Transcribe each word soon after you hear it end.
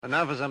And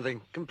now for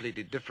something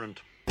completely different.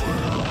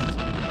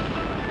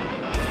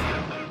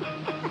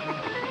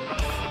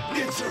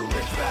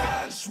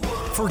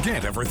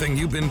 Forget everything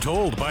you've been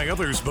told by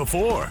others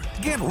before.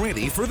 Get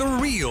ready for the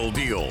real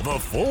deal, the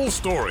full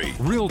story.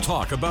 Real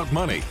talk about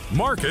money,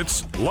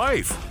 markets,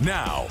 life.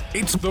 Now,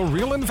 it's The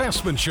Real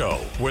Investment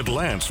Show with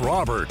Lance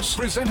Roberts,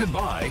 presented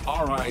by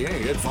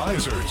RIA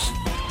Advisors.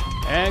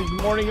 And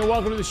good morning and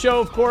welcome to the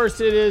show. Of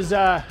course, it is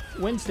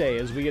Wednesday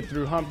as we get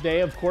through hump day,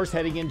 of course,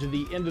 heading into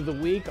the end of the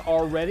week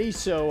already.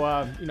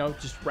 So,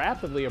 just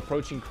rapidly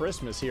approaching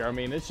Christmas here. I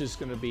mean, it's just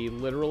going to be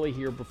literally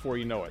here before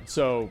you know it.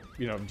 So,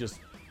 just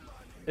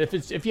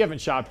if you haven't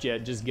shopped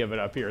yet, just give it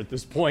up here at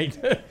this point.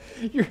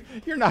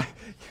 you're not,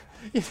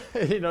 it's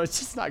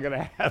just not going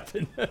to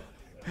happen.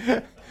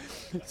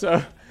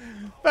 So,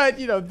 but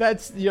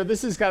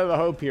this is kind of the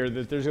hope here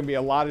that there's going to be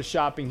a lot of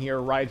shopping here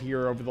right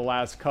here over the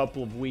last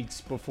couple of weeks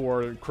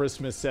before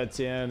Christmas sets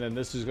in, and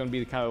this is going to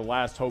be kind of the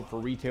last hope for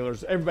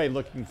retailers. Everybody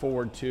looking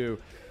forward to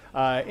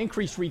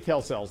increased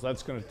retail sales.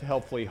 That's going to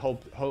hopefully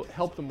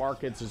help the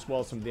markets as well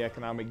as some of the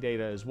economic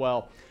data as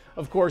well.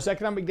 Of course,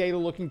 economic data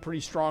looking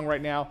pretty strong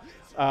right now.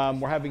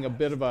 We're having a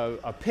bit of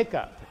a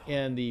pickup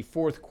in the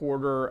fourth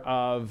quarter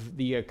of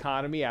the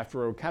economy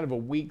after a kind of a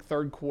weak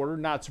third quarter.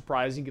 Not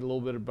surprising, get a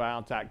little bit of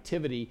bounce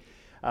activity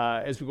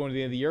as we go into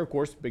the end of the year. Of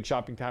course, big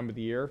shopping time of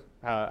the year,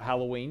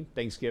 Halloween,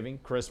 Thanksgiving,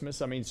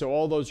 Christmas. I mean, so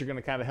all those are going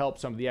to kind of help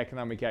some of the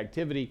economic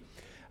activity.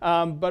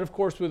 But of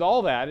course, with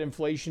all that,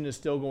 inflation is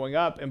still going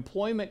up.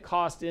 Employment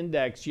cost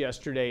index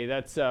yesterday,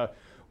 that's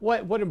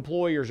what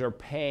employers are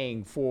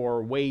paying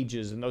for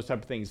wages and those type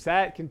of things.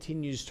 That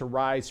continues to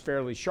rise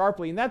fairly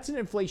sharply, and that's an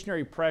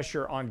inflationary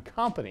pressure on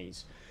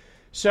companies.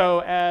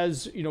 So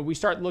as we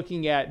start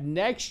looking at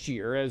next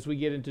year, as we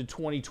get into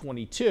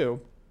 2022,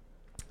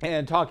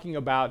 and talking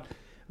about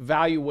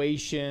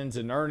valuations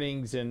and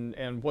earnings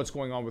and what's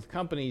going on with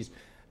companies,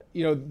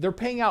 they're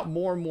paying out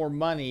more and more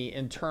money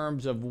in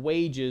terms of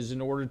wages in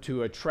order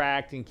to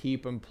attract and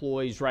keep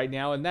employees right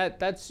now. And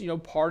that's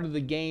part of the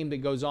game that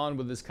goes on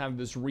with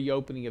this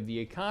reopening of the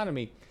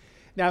economy.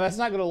 Now, that's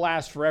not going to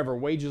last forever.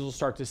 Wages will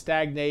start to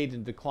stagnate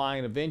and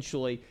decline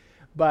eventually.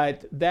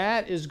 But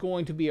that is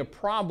going to be a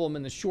problem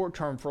in the short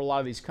term for a lot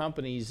of these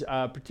companies,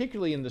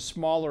 particularly in the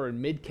smaller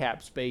and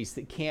mid-cap space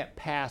that can't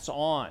pass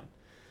on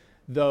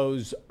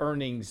those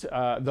earnings,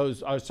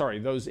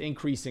 those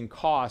increasing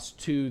costs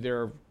to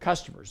their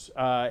customers.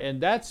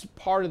 And that's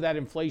part of that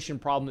inflation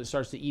problem that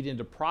starts to eat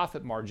into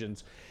profit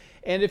margins.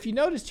 And if you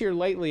noticed here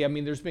lately, I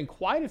mean, there's been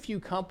quite a few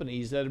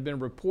companies that have been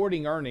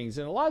reporting earnings,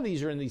 and a lot of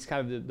these are in these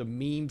kind of the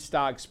meme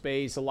stock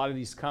space. A lot of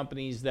these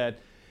companies that,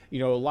 a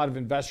lot of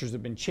investors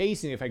have been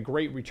chasing, have had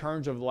great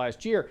returns over the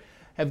last year,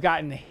 have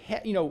gotten,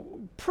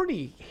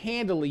 pretty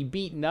handily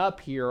beaten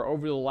up here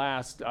over the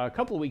last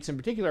couple of weeks in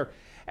particular,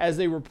 as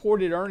they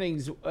reported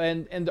earnings,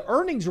 and the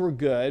earnings were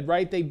good,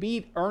 right? They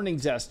beat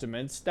earnings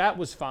estimates. That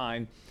was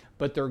fine,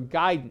 but their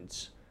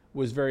guidance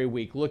was very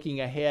weak.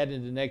 Looking ahead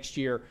into next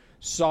year,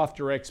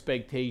 softer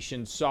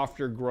expectations,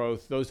 softer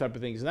growth, those type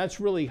of things. And that's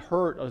really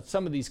hurt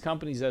some of these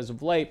companies as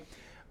of late.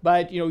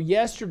 But,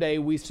 yesterday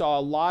we saw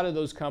a lot of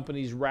those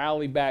companies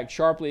rally back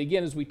sharply.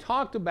 Again, as we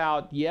talked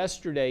about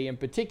yesterday in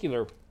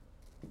particular,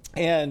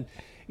 and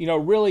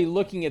really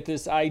looking at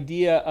this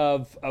idea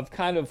of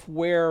kind of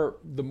where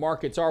the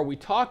markets are. We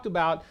talked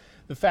about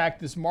the fact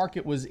this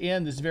market was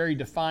in this very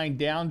defined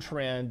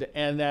downtrend,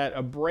 and that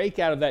a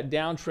breakout of that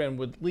downtrend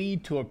would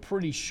lead to a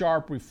pretty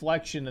sharp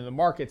reflection in the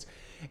markets.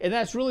 And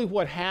that's really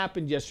what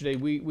happened yesterday.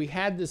 We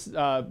had this,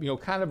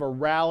 kind of a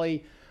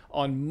rally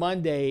on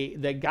Monday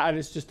that got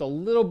us just a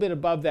little bit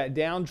above that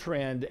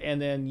downtrend.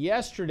 And then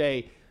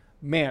yesterday,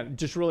 man,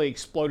 just really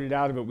exploded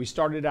out of it. We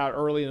started out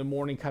early in the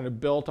morning, kind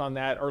of built on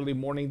that early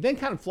morning, then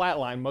kind of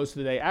flatlined most of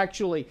the day.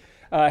 Actually,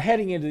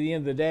 heading into the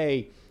end of the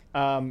day,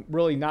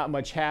 really not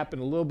much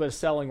happened. A little bit of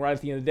selling right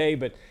at the end of the day,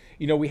 but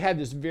we had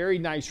this very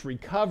nice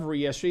recovery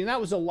yesterday, and that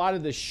was a lot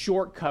of the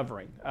short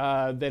covering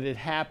that had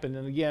happened.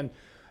 And again,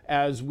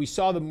 as we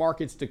saw the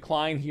markets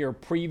decline here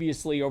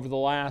previously over the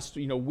last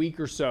week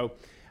or so,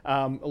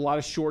 a lot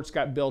of shorts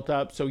got built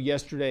up. So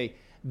yesterday,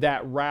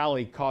 that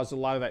rally caused a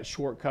lot of that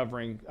short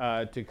covering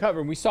to cover.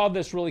 And we saw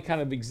this really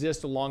kind of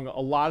exist along a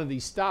lot of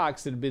these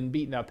stocks that have been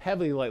beaten up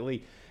heavily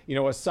lately.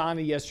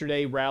 Asana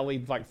yesterday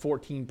rallied like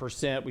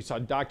 14%. We saw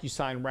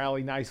DocuSign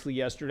rally nicely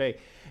yesterday.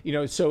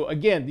 So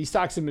again, these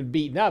stocks have been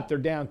beaten up. They're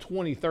down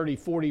 20, 30,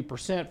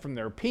 40% from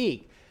their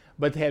peak,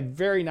 but they had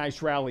very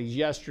nice rallies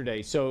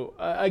yesterday. So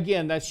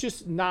again, that's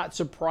just not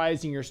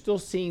surprising. You're still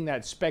seeing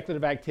that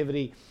speculative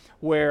activity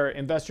where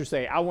investors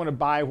say, I want to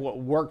buy what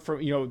worked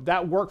for,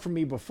 that worked for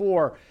me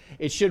before,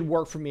 it should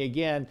work for me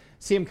again.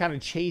 See them kind of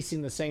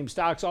chasing the same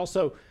stocks.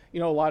 Also, a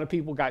lot of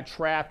people got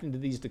trapped into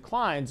these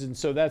declines, and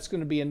so that's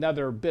going to be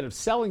another bit of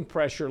selling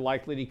pressure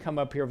likely to come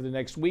up here over the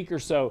next week or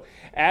so.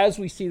 As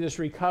we see this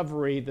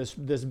recovery, this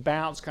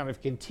bounce kind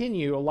of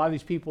continue, a lot of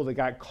these people that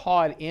got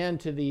caught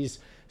into these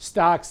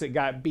stocks that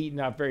got beaten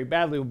up very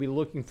badly will be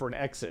looking for an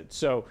exit.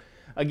 So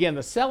again,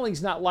 the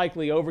selling's not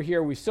likely over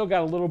here. We've still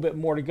got a little bit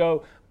more to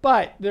go,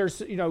 But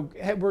there's,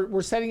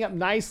 we're setting up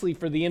nicely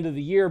for the end of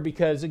the year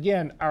because,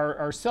 again,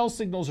 our sell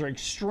signals are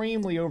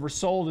extremely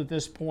oversold at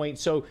this point.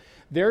 So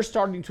they're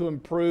starting to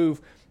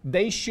improve.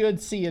 They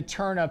should see a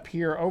turn up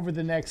here over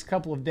the next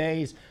couple of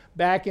days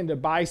back into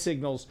buy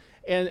signals.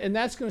 And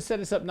that's going to set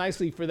us up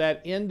nicely for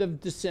that end of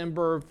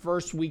December,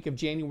 first week of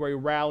January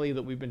rally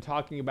that we've been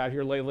talking about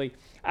here lately.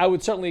 I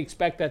would certainly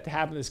expect that to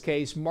happen in this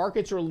case.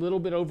 Markets are a little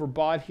bit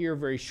overbought here,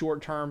 very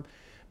short term,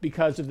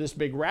 because of this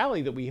big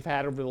rally that we've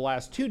had over the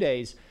last 2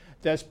 days.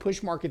 That's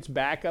pushed markets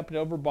back up and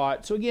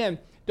overbought. So again,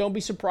 don't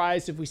be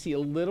surprised if we see a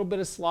little bit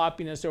of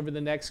sloppiness over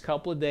the next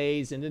couple of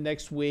days into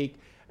next week,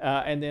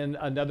 and then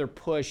another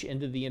push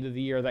into the end of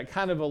the year. That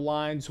kind of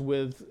aligns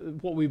with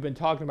what we've been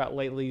talking about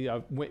lately,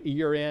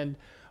 year-end,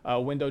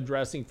 window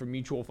dressing for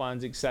mutual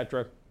funds,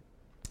 etc.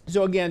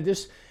 So again,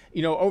 just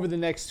over the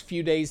next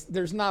few days,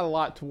 there's not a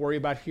lot to worry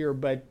about here,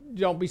 but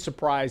don't be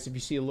surprised if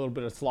you see a little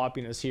bit of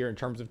sloppiness here in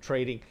terms of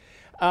trading.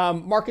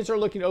 Markets are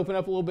looking to open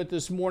up a little bit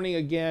this morning.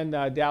 Again,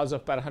 Dow's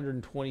up about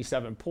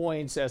 127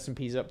 points.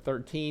 S&P's up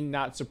 13.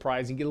 Not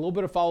surprising. Get a little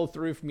bit of follow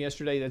through from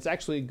yesterday. That's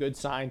actually a good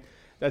sign.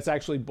 That's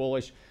actually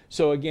bullish.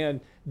 So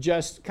again,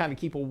 just kind of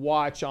keep a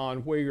watch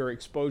on where your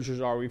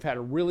exposures are. We've had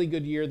a really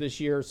good year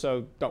this year,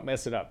 so don't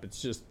mess it up. It's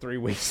just 3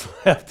 weeks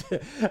left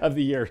of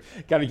the year.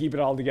 Got to keep it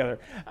all together.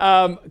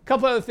 A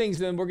couple other things,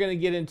 then we're going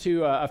to get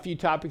into a few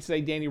topics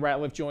today. Danny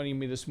Ratliff joining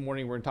me this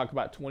morning. We're going to talk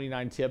about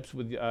 29 tips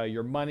with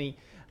your money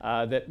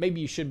that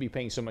maybe you should be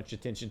paying so much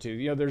attention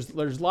to.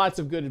 There's lots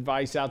of good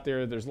advice out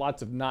there. There's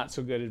lots of not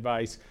so good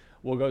advice.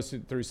 We'll go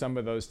through some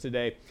of those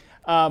today.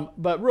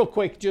 But real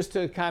quick, just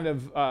to kind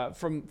of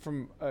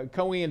from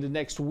going into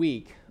next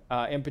week,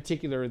 in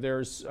particular,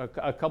 there's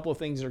a couple of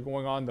things that are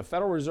going on. The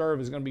Federal Reserve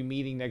is going to be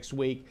meeting next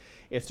week.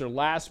 It's their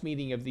last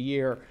meeting of the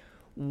year.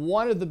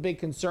 One of the big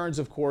concerns,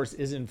 of course,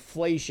 is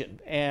inflation,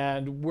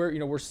 and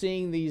we're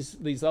seeing these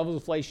levels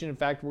of inflation. In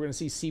fact, we're going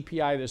to see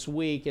CPI this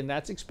week, and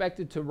that's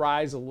expected to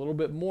rise a little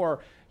bit more.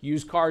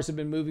 Used cars have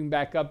been moving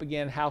back up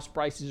again. House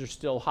prices are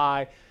still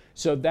high.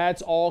 So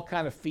that's all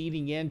kind of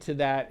feeding into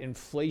that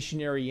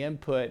inflationary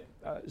input.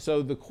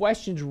 So the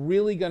question's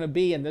really going to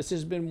be, and this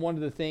has been one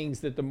of the things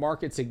that the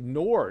market's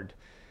ignored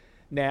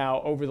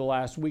now over the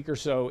last week or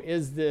so,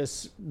 is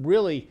this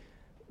really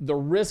the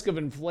risk of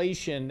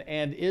inflation,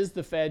 and is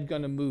the Fed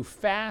going to move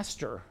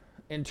faster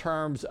in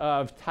terms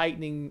of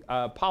tightening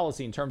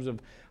policy, in terms of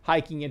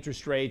hiking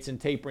interest rates and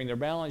tapering their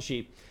balance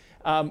sheet?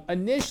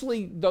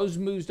 Initially, those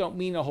moves don't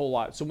mean a whole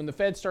lot. So when the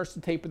Fed starts to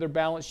taper their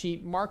balance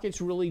sheet,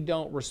 markets really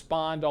don't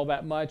respond all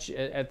that much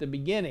at the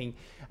beginning.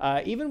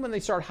 Even when they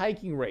start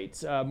hiking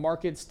rates,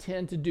 markets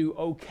tend to do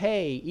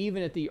okay,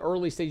 even at the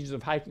early stages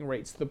of hiking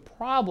rates. The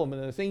problem,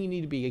 and the thing you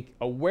need to be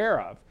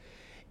aware of,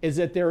 is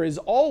that there is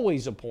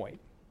always a point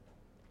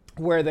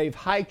where they've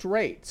hiked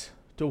rates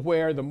to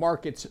where the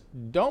markets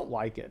don't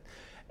like it.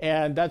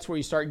 And that's where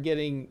you start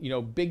getting,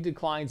 big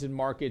declines in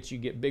markets. You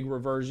get big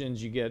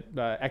reversions. You get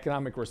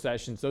economic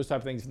recessions, those type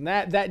of things. And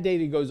that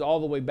data goes all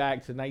the way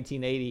back to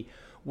 1980,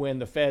 when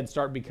the Fed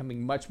started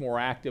becoming much more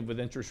active with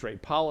interest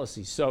rate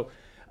policy. So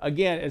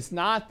again, it's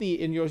not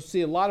and you'll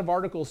see a lot of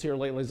articles here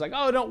lately. It's like,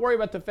 oh, don't worry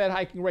about the Fed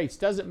hiking rates.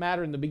 Doesn't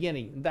matter in the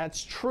beginning.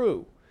 That's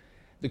true.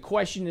 The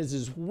question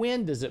is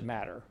when does it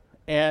matter?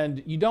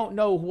 And you don't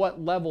know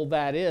what level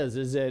that is.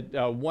 Is it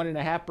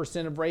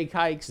 1.5% of rate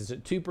hikes? Is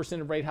it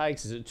 2% of rate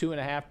hikes? Is it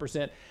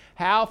 2.5%?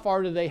 How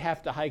far do they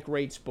have to hike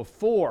rates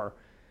before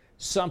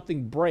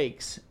something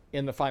breaks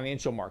in the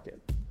financial market?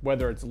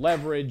 Whether it's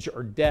leverage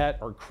or debt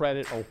or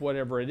credit or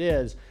whatever it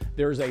is,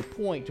 there's a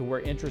point to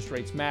where interest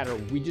rates matter.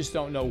 We just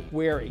don't know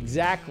where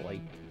exactly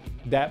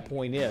that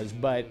point is,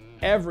 but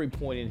every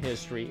point in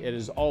history, it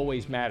has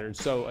always mattered.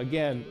 So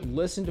again,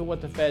 listen to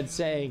what the Fed's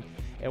saying.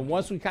 And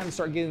once we kind of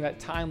start getting that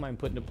timeline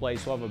put into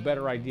place, we'll have a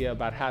better idea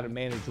about how to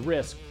manage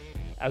risk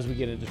as we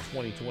get into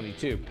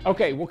 2022.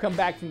 Okay, we'll come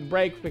back from the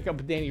break, pick up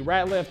with Danny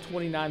Ratliff,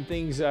 29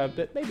 things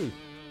that maybe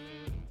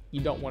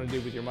you don't want to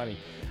do with your money.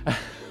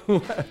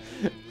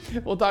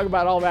 We'll talk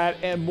about all that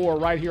and more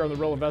right here on The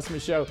Real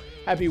Investment Show.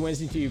 Happy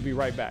Wednesday to you. Be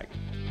right back.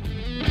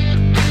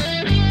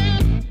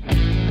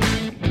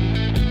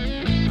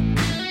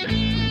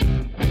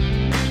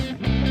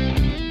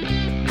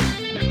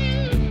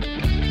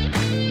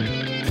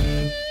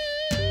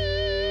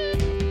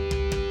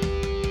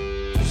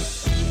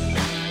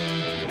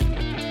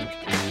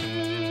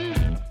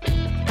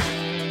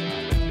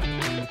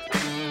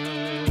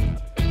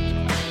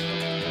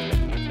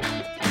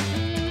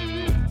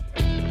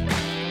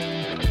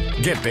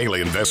 Get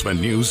daily investment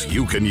news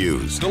you can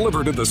use,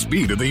 delivered at the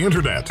speed of the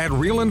internet at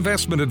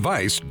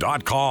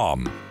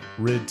realinvestmentadvice.com.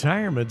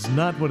 Retirement's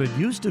not what it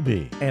used to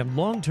be, and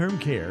long-term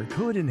care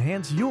could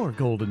enhance your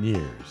golden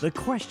years. The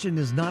question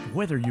is not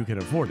whether you can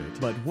afford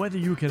it, but whether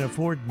you can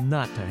afford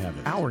not to have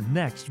it. Our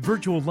next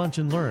virtual Lunch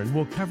and Learn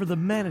will cover the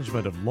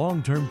management of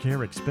long-term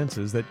care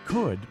expenses that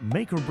could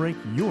make or break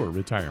your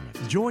retirement.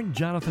 Join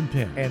Jonathan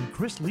Penn and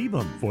Chris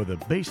Liebum for the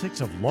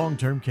basics of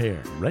long-term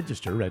care.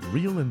 Register at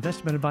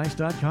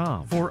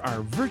realinvestmentadvice.com for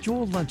our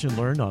virtual Lunch and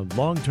Learn on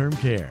long-term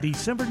care.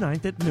 December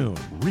 9th at noon.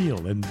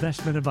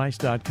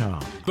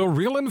 realinvestmentadvice.com. The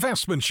Real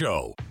Investment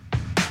Show.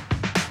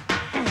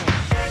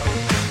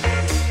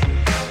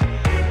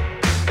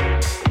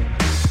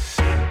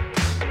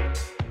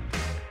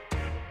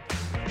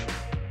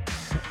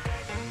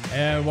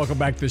 And welcome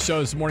back to the show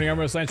this morning. I'm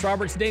Russ Lance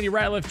Roberts. Danny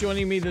Ratliff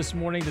joining me this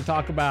morning to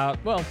talk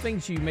about, well,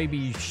 things you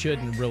maybe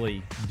shouldn't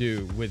really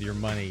do with your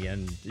money.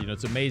 And, you know,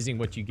 it's amazing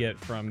what you get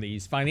from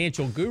these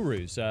financial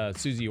gurus,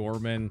 Susie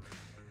Orman,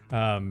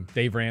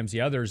 Dave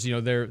Ramsey, others. You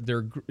know,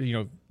 they're you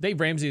know, Dave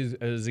Ramsey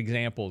as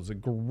example is a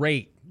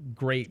great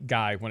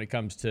guy when it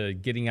comes to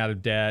getting out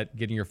of debt,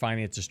 getting your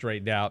finances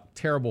straightened out.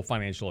 Terrible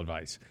financial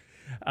advice.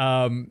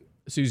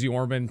 Susie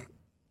Orman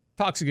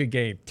talks a good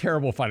game.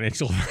 Terrible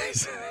financial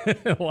advice in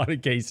a lot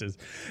of cases.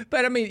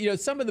 But I mean, you know,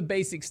 some of the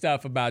basic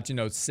stuff about, you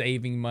know,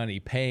 saving money,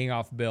 paying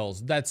off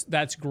bills,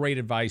 that's great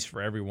advice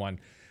for everyone.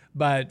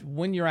 But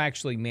when you're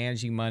actually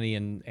managing money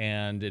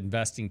and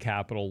investing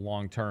capital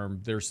long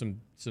term, there's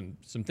some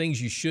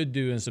things you should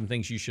do and some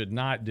things you should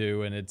not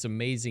do. And it's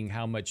amazing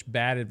how much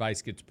bad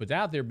advice gets put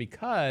out there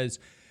because,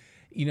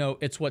 you know,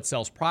 it's what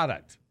sells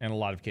product in a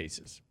lot of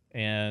cases.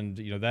 And,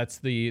 you know, that's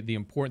the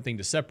important thing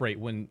to separate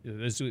when,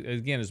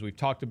 as we've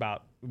talked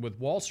about with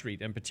Wall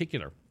Street in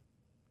particular.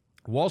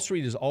 Wall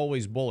Street is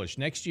always bullish.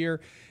 Next year,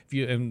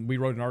 and we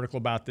wrote an article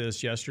about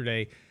this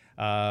yesterday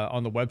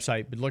on the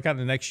website, but look at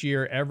the next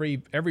year.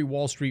 Every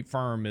Wall Street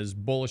firm is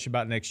bullish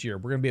about next year.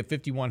 We're going to be at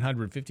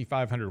 5,100,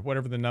 5,500,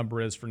 whatever the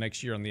number is for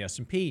next year on the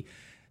S&P.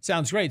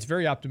 Sounds great. It's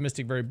very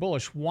optimistic, very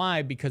bullish.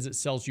 Why? Because it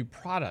sells you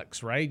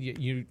products, right?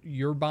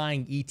 You're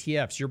buying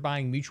ETFs. You're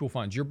buying mutual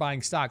funds. You're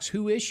buying stocks.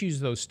 Who issues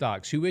those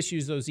stocks? Who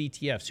issues those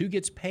ETFs? Who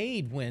gets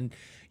paid when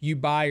you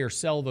buy or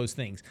sell those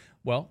things?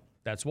 Well,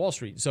 that's Wall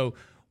Street. So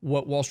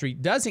what Wall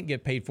Street doesn't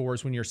get paid for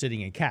is when you're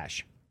sitting in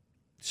cash.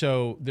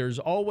 So there's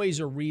always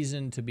a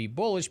reason to be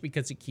bullish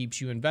because it keeps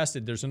you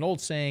invested. There's an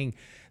old saying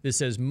that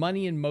says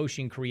money in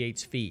motion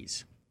creates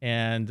fees.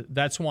 And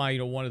that's why, you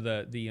know, one of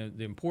the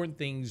important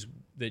things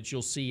that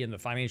you'll see in the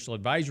financial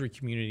advisory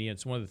community, and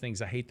it's one of the things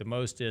I hate the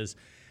most, is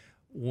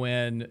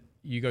when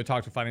you go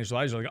talk to a financial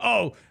advisor, like,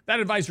 oh,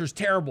 that advisor is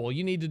terrible.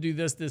 You need to do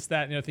this,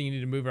 that, and the other thing. You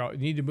need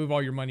to move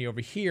all your money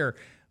over here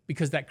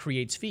because that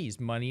creates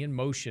fees. Money in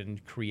motion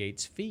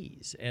creates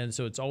fees. And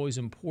so it's always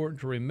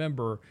important to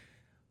remember,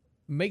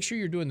 make sure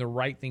you're doing the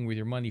right thing with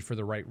your money for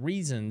the right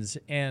reasons.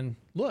 And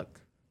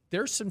look,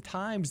 there's some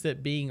times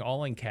that being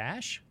all in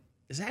cash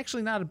is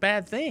actually not a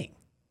bad thing,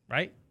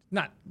 right?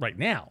 Not right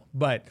now,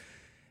 but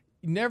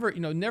never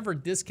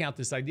discount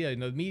this idea. You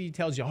know, the media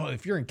tells you, oh,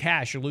 if you're in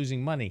cash, you're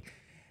losing money.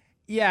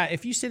 Yeah,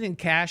 if you sit in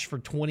cash for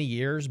 20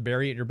 years,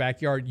 bury it in your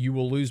backyard, you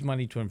will lose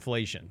money to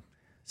inflation.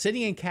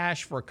 Sitting in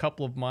cash for a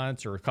couple of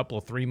months or a couple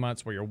of 3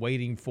 months where you're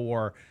waiting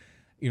for,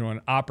 you know,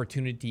 an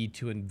opportunity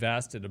to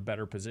invest at a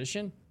better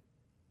position,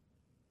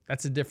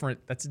 that's a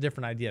different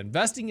idea.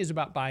 Investing is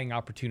about buying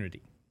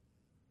opportunity,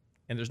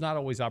 and there's not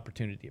always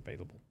opportunity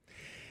available.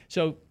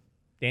 So,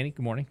 Danny,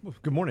 good morning. Well,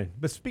 good morning.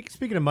 But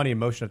speaking of money in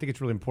motion, I think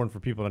it's really important for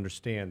people to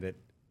understand that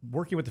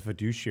working with the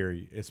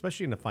fiduciary,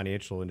 especially in the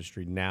financial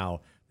industry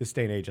now, this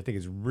day and age, I think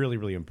is really,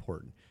 really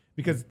important.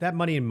 Because that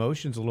money in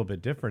motion is a little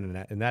bit different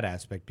in that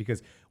aspect.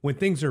 Because when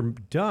things are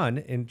done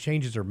and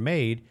changes are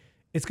made,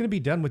 it's going to be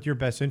done with your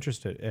best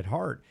interest at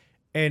heart.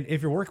 And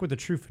if you're working with a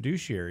true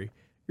fiduciary,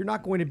 they're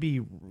not going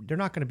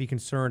to be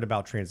concerned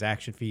about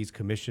transaction fees,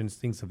 commissions,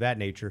 things of that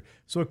nature.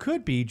 So it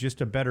could be just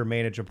to better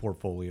manage a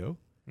portfolio.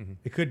 Mm-hmm.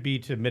 It could be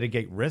to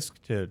mitigate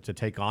risk, to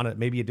take on it,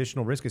 maybe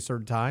additional risk at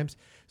certain times.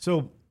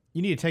 So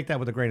you need to take that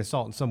with a grain of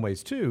salt in some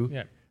ways too.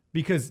 Yeah.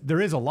 Because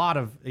there is a lot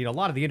of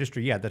the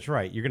industry. Yeah, that's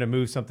right. You're going to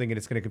move something and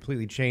it's going to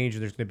completely change.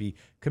 And there's going to be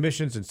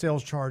commissions and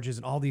sales charges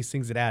and all these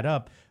things that add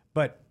up.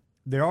 But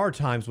there are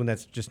times when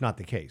that's just not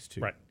the case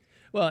too. Right.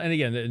 Well,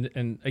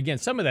 and again,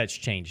 some of that's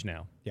changed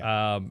now.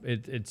 Yeah.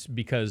 It's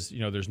because, you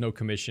know, there's no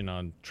commission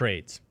on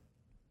trades.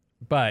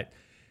 But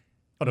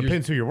it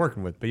depends who you're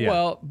working with. But yeah.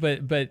 Well,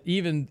 but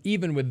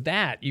even with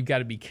that, you've got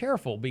to be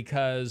careful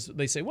because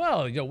they say,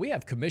 well, you know, we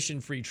have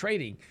commission-free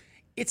trading.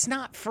 It's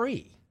not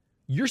free.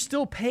 You're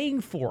still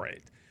paying for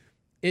it.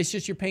 It's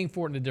just you're paying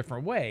for it in a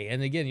different way.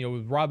 And again, you know,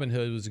 with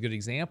Robinhood was a good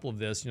example of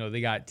this. You know,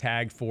 they got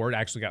tagged for it,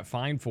 actually got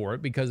fined for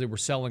it because they were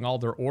selling all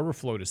their order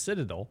flow to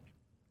Citadel.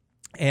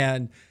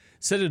 And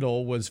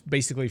Citadel was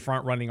basically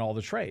front running all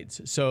the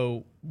trades.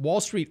 So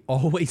Wall Street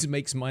always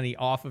makes money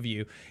off of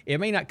you. It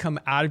may not come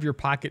out of your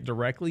pocket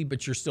directly,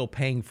 but you're still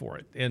paying for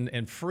it.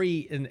 And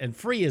free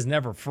is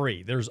never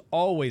free. There's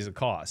always a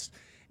cost.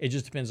 It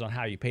just depends on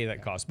how you pay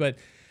that cost. But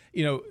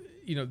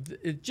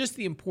just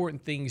the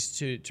important things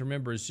to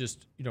remember is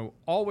just, you know,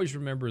 always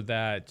remember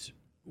that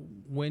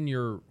when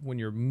you're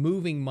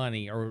moving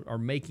money or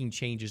making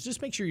changes,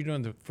 just make sure you're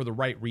doing it for the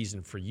right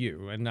reason for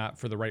you and not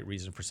for the right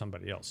reason for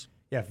somebody else.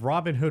 Yeah, if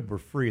Robinhood were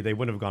free, they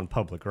wouldn't have gone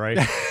public, right?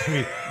 I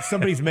mean,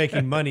 somebody's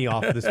making money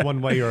off of this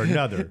one way or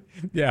another.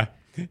 Yeah,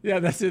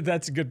 that's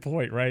a good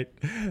point, right?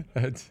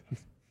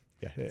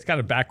 It's kind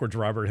of backwards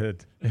Robert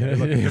Hood. Yeah,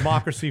 look,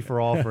 democracy for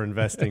all for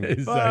investing.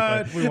 Exactly.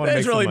 But we want to make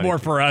it's really some money. more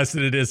for us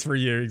than it is for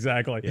you.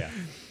 Exactly.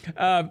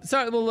 Yeah.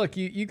 So, well, look,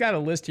 you got a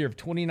list here of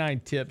 29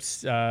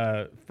 tips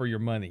for your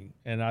money,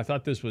 and I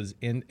thought this was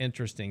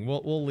interesting.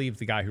 We'll leave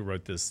the guy who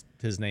wrote this,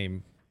 his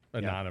name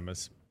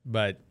anonymous,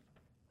 but.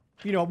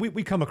 You know,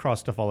 we come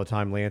across stuff all the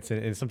time, Lance,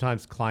 and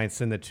sometimes clients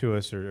send that to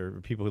us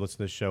or people who listen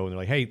to the show, and they're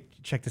like, hey,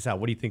 check this out.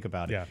 What do you think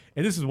about it? Yeah.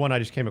 And this is one I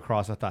just came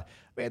across. I thought,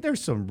 man, there's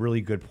some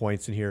really good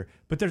points in here,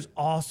 but there's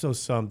also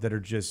some that are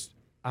just,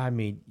 I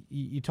mean,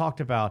 you talked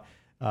about,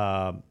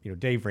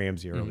 Dave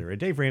Ramsey earlier. And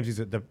Dave Ramsey's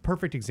the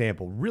perfect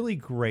example. Really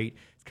great.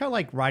 It's kind of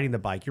like riding the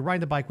bike. You're riding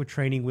the bike with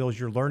training wheels.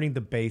 You're learning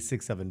the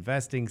basics of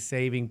investing,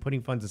 saving,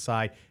 putting funds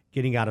aside,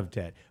 getting out of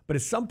debt. But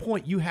at some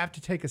point, you have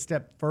to take a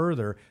step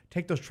further,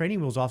 take those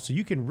training wheels off so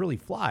you can really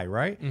fly,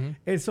 right?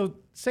 And so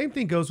same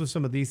thing goes with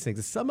some of these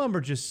things. Some of them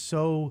are just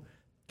so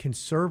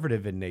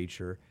conservative in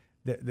nature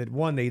that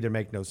one, they either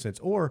make no sense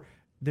or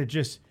they're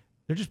just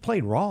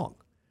plain wrong.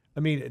 I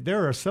mean,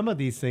 there are some of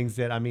these things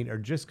that, I mean, are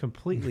just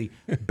completely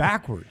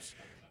backwards.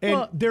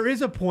 And there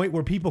is a point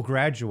where people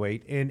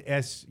graduate, and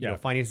as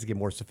finances get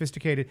more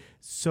sophisticated,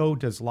 so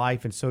does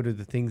life, and so do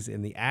the things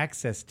and the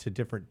access to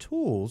different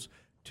tools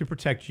to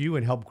protect you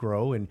and help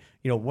grow. And,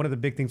 one of the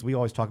big things we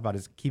always talk about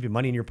is keeping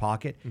money in your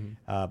pocket,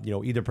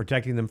 either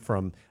protecting them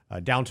from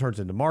downturns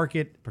in the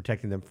market,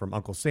 protecting them from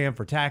Uncle Sam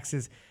for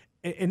taxes.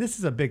 And this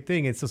is a big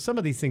thing. And so some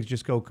of these things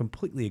just go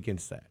completely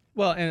against that.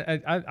 Well,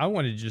 and I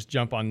want to just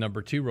jump on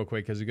number 2 real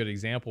quick as a good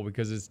example,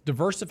 because it's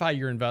diversify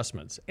your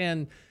investments.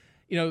 And,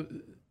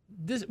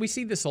 we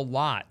see this a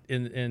lot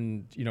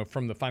in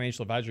from the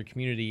financial advisory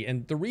community.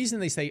 And the reason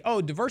they say,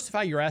 oh,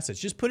 diversify your assets,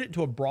 just put it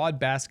into a broad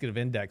basket of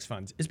index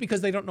funds, is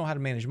because they don't know how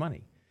to manage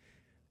money.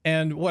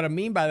 And what I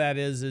mean by that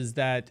is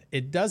that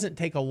it doesn't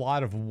take a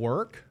lot of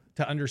work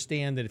to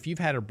understand that if you've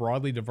had a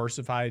broadly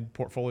diversified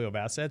portfolio of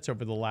assets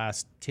over the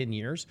last 10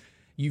 years,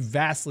 you've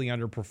vastly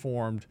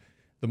underperformed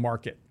the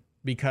market,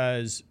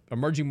 because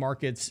emerging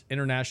markets,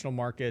 international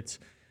markets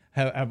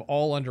have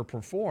all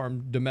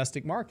underperformed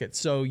domestic markets.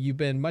 So you've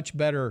been much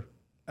better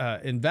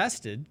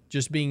invested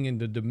just being in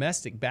the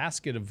domestic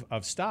basket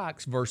of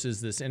stocks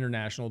versus this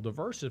international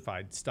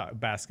diversified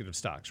basket of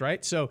stocks,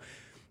 right? So,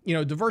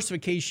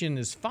 diversification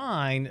is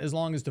fine as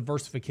long as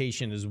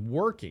diversification is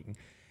working.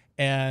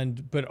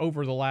 But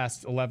over the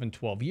last 11,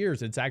 12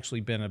 years, it's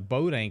actually been a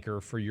boat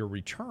anchor for your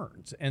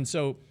returns. And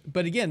so,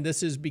 but again,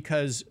 this is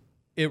because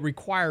it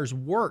requires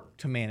work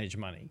to manage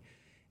money.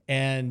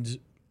 And,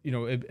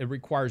 it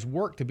requires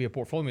work to be a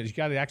portfolio manager. You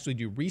got to actually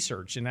do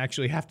research and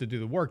actually have to do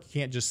the work.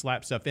 You can't just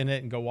slap stuff in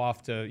it and go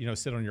off to,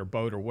 sit on your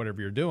boat or whatever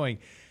you're doing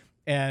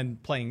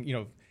and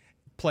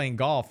playing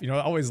golf. I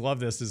always love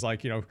this is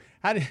like,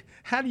 how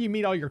do you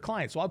meet all your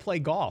clients? Well, I play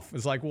golf.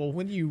 It's like, well,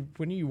 when do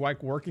you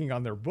like working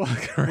on their book?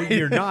 Right? Well,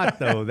 you're not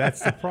though.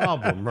 That's the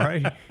problem,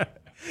 right?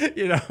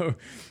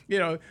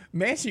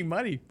 Managing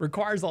money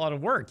requires a lot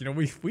of work.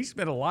 We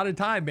spend a lot of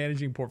time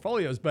managing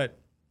portfolios, but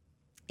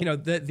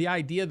the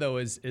idea though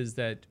is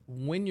that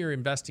when you're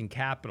investing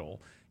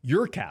capital,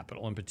 your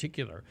capital in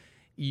particular,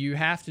 you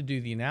have to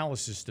do the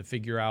analysis to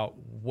figure out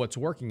what's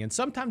working. And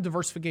sometimes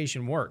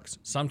diversification works.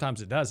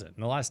 Sometimes it doesn't.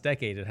 In the last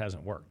decade, it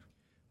hasn't worked.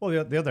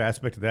 Well, the other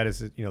aspect of that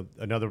is,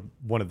 another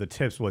one of the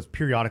tips was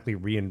periodically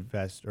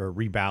reinvest or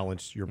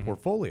rebalance your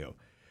portfolio,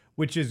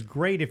 which is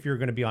great if you're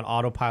going to be on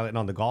autopilot and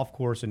on the golf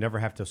course and never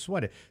have to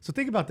sweat it. So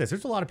think about this.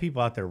 There's a lot of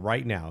people out there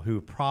right now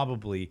who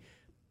probably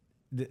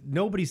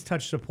nobody's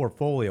touched a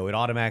portfolio. It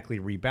automatically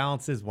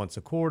rebalances once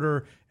a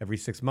quarter, every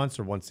 6 months,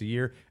 or once a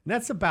year. And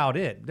that's about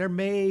it. There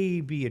may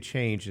be a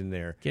change in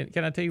there.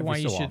 Can I tell you why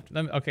you should?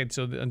 Okay,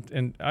 so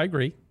and I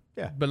agree.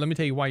 Yeah. But let me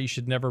tell you why you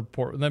should never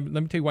let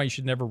me tell you why you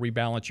should never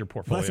rebalance your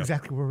portfolio. Well, that's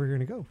exactly where we're going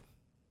to go.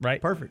 Right?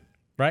 Perfect.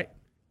 Right?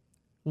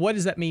 What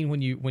does that mean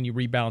when you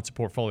rebalance a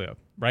portfolio?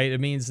 Right?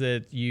 It means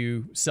that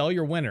you sell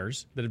your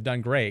winners that have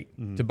done great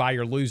to buy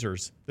your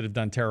losers that have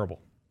done terrible.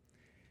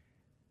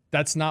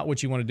 That's not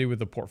what you want to do with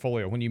the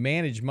portfolio. When you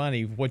manage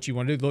money, what you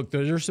want to do, look,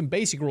 there's some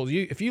basic rules.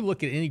 If you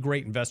look at any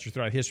great investor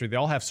throughout history, they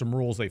all have some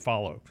rules they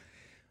follow.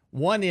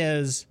 One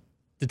is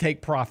to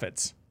take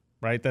profits,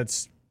 right?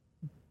 That's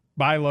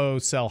buy low,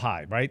 sell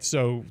high, right?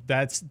 So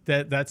that's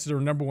their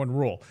number one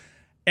rule.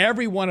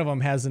 Every one of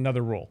them has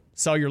another rule: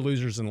 sell your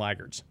losers and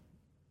laggards.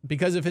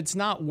 Because if it's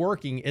not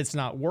working, it's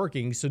not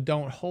working. So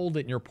don't hold it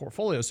in your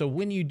portfolio. So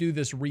when you do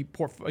this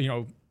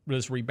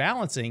this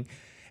rebalancing.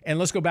 And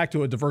let's go back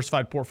to a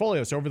diversified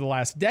portfolio. So over the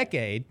last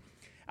decade,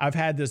 I've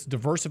had this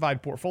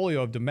diversified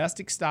portfolio of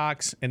domestic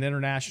stocks and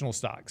international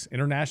stocks.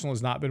 International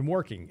has not been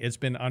working. It's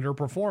been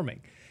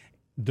underperforming.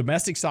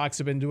 domestic stocks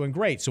have been doing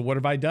great. So what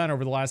have I done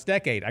over the last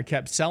decade? I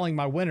kept selling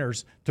my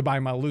winners to buy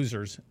my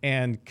losers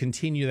and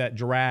continue that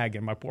drag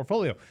in my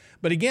portfolio.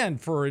 But again,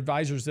 for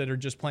advisors that are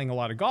just playing a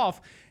lot of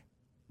golf,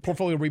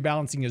 portfolio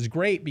rebalancing is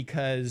great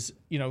because,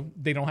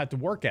 they don't have to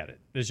work at it.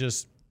 It's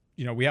just,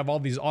 we have all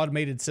these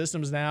automated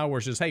systems now where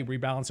it's just, hey,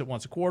 rebalance it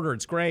once a quarter.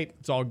 It's great.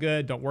 It's all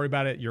good. Don't worry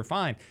about it. You're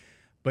fine.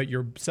 But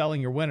you're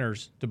selling your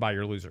winners to buy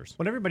your losers.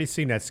 When everybody's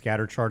seen that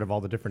scatter chart of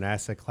all the different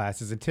asset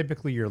classes, and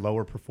typically your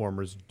lower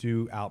performers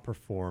do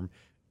outperform.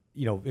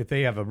 If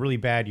they have a really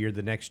bad year,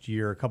 the next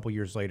year, a couple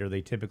years later,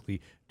 they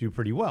typically do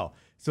pretty well.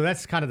 So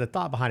that's kind of the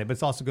thought behind it. But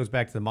it also goes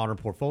back to the modern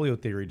portfolio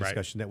theory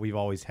discussion that we've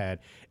always had.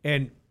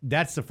 And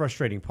that's the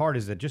frustrating part,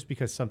 is that just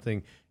because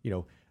something,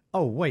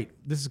 oh, wait,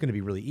 this is going to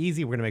be really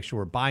easy, we're going to make sure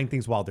we're buying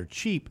things while they're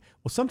cheap.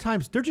 Well,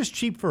 sometimes they're just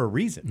cheap for a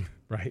reason.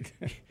 Right.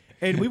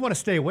 And we want to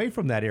stay away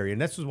from that area.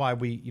 And this is why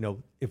we,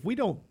 if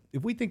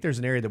we think there's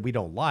an area that we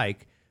don't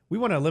like, we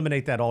want to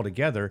eliminate that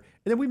altogether.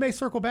 And then we may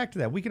circle back to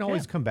that. We can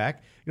always come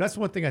back. That's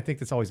one thing I think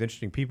that's always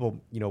interesting. People,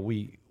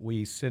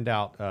 we send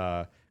out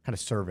kind of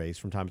surveys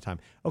from time to time.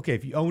 Okay,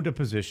 if you owned a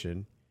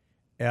position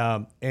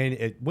and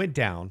it went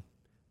down,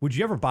 would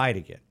you ever buy it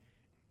again?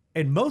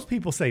 And most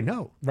people say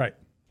no. Right.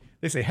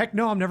 They say, heck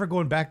no, I'm never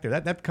going back there.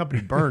 That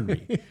company burned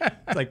me.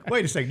 It's like,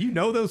 wait a second, you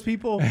know those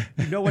people?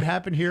 You know what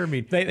happened here? I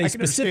mean, they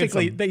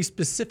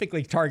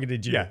specifically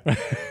targeted you. Yeah,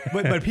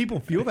 but people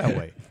feel that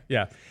way.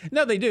 Yeah,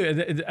 no, they do.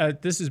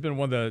 This has been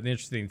one of the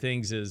interesting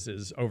things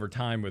is over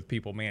time with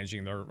people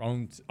managing their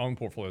own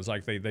portfolios.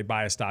 Like they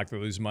buy a stock, they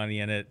lose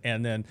money in it,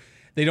 and then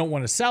they don't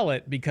want to sell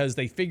it because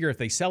they figure if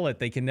they sell it,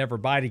 they can never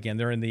buy it again.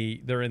 They're in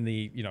the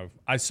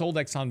I sold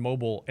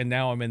ExxonMobil and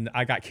now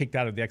I got kicked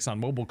out of the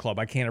ExxonMobil club.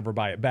 I can't ever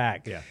buy it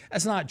back. Yeah.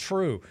 That's not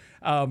true.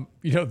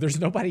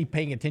 There's nobody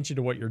paying attention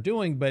to what you're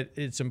doing, but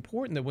it's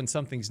important that when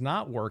something's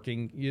not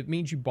working, it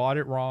means you bought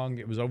it wrong.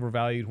 It was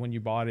overvalued when you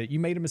bought it. You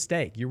made a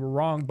mistake. You were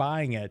wrong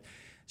buying it.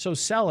 So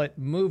sell it,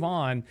 move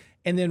on.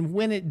 And then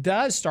when it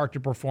does start to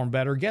perform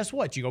better, guess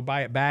what? You go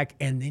buy it back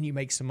and then you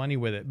make some money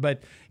with it.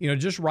 But,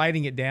 just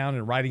writing it down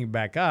and writing it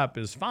back up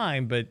is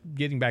fine, but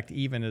getting back to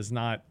even is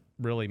not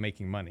really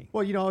making money.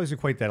 Well, always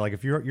equate that. Like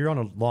if you're on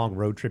a long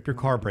road trip, your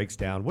car breaks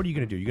down. What are you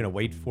going to do? You're going to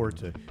wait for it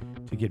to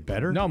get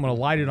better? No, I'm going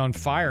to light it on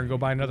fire and go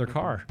buy another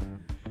car.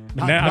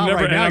 I'm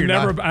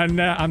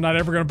not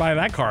ever going to buy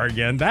that car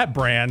again. That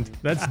brand,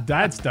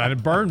 that's done.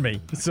 It burned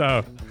me.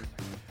 So...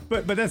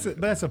 But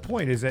that's the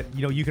point, is that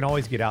you can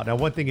always get out. Now,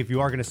 one thing, if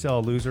you are going to sell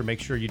a loser, make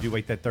sure you do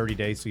wait that 30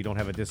 days so you don't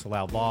have a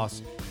disallowed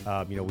loss.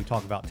 We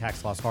talk about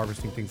tax loss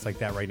harvesting, things like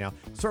that right now.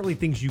 Certainly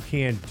things you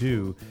can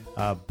do,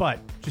 but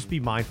just be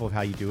mindful of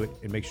how you do it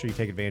and make sure you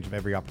take advantage of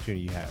every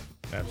opportunity you have.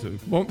 Absolutely.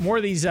 Well, more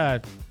of these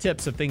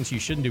tips of things you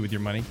shouldn't do with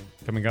your money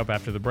coming up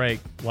after the break,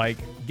 like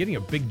getting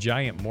a big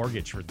giant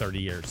mortgage for 30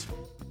 years.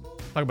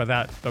 Talk about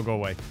that. Don't go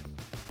away.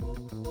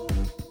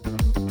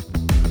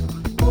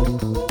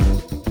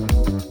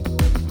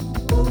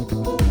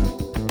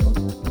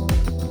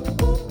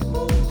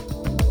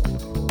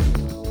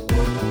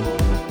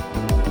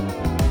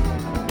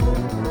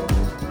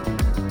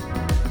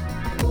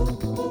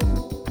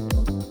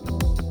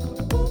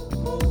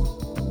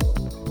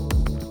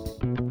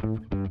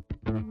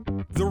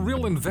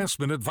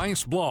 Investment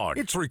Advice blog.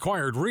 It's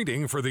required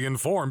reading for the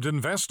informed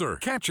investor.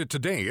 Catch it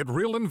today at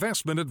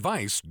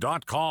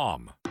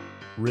realinvestmentadvice.com.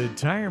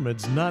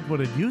 Retirement's not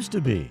what it used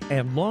to be,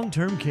 and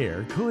long-term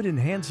care could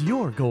enhance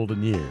your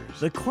golden years.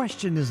 The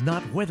question is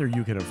not whether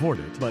you can afford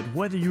it, but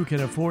whether you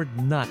can afford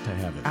not to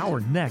have it.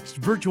 Our next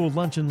virtual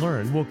Lunch and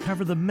Learn will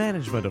cover the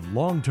management of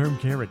long-term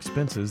care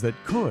expenses that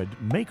could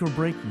make or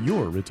break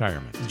your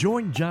retirement.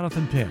 Join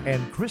Jonathan Penn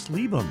and Chris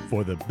Liebum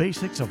for the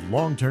basics of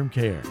long-term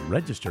care.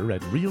 Register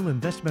at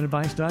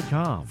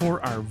realinvestmentadvice.com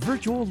for our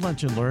virtual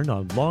Lunch and Learn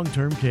on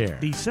long-term care.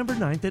 December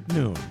 9th at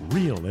noon.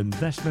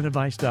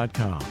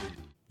 realinvestmentadvice.com.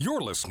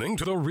 You're listening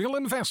to The Real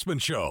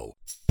Investment Show.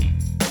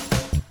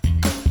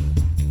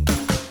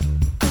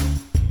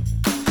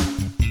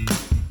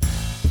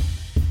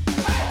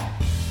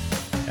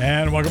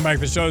 And welcome back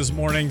to the show this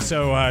morning.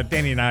 So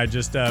Danny and I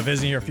just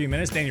visiting here a few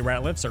minutes. Danny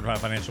Ratliff, Certified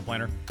Financial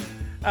Planner.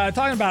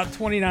 Talking about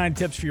 29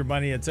 tips for your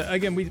money. It's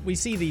again, we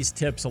see these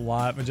tips a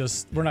lot, but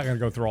we're not going to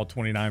go through all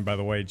 29, by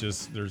the way.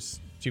 Just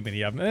there's too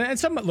many of them. And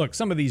some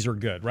of these are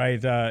good,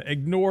 right?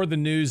 Ignore the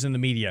news and the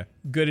media.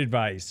 Good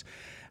advice.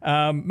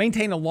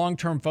 Maintain a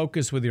long-term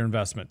focus with your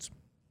investments.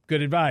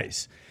 Good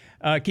advice.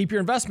 Keep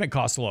your investment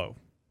costs low.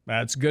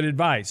 That's good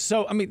advice.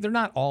 So, they're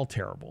not all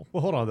terrible.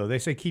 Well, hold on, though. They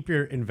say keep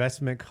your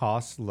investment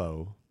costs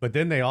low, but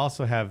then they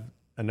also have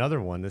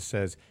another one that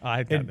says... I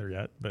haven't got there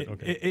yet, but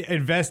okay.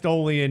 Invest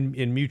only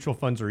in mutual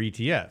funds or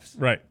ETFs.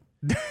 Right.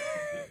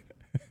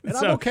 And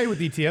I'm okay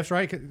with ETFs,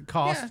 right?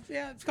 Costs.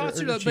 Yeah, it's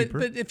costs are low.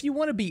 But if you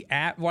want to be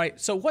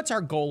so what's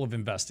our goal of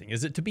investing?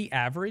 Is it to be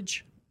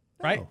average?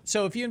 Right. Oh.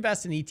 So if you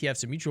invest in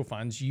ETFs and mutual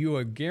funds, you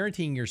are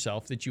guaranteeing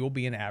yourself that you will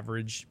be an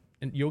average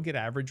and you'll get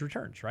average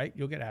returns, right?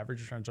 You'll get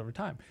average returns over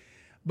time.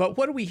 But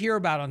what do we hear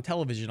about on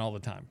television all the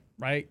time,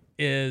 right?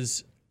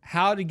 Is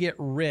how to get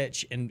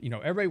rich. And,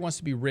 everybody wants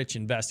to be rich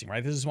investing,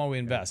 right? This is why we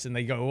invest. And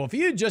they go, well, if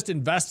you had just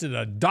invested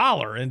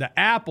 $1 into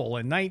Apple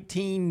in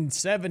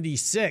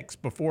 1976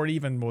 before it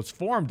even was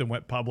formed and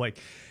went public,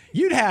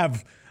 you'd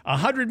have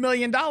 $100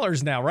 million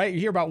now, right? You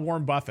hear about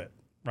Warren Buffett,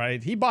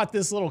 right? He bought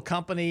this little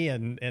company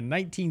in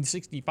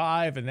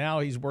 1965, and now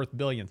he's worth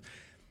billions.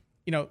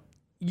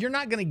 You're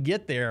not going to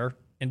get there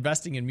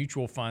investing in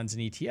mutual funds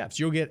and ETFs.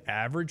 You'll get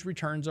average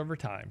returns over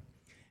time.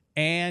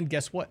 And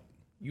guess what?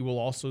 You will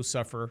also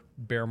suffer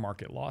bear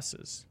market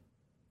losses.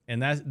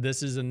 And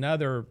this is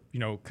another,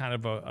 kind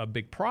of a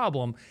big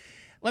problem.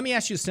 Let me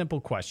ask you a simple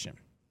question.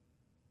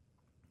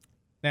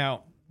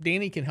 Now,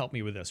 Danny can help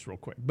me with this real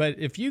quick. But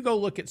if you go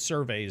look at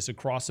surveys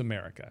across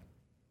America,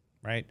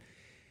 right,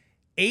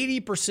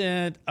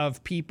 80%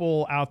 of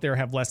people out there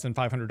have less than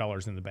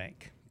 $500 in the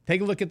bank.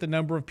 Take a look at the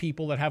number of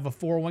people that have a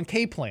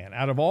 401k plan.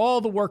 Out of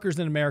all the workers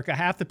in America,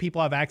 half the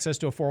people have access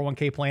to a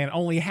 401k plan.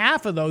 Only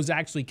half of those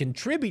actually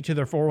contribute to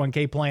their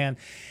 401k plan.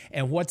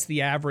 And what's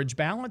the average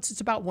balance?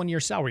 It's about 1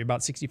 year's salary,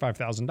 about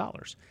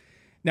 $65,000.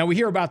 Now, we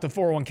hear about the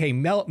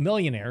 401k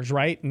millionaires,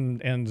 right?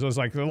 And so it's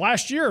like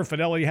last year,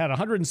 Fidelity had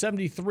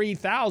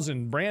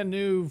 173,000 brand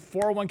new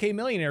 401k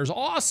millionaires.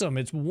 Awesome.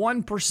 It's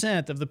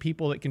 1% of the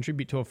people that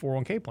contribute to a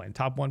 401k plan,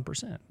 top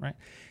 1%, right?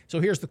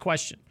 So here's the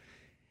question.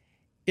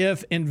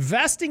 If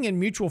investing in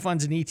mutual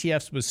funds and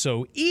ETFs was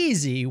so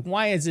easy,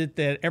 why is it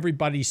that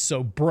everybody's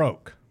so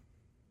broke?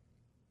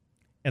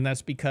 And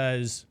that's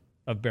because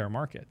of bear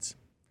markets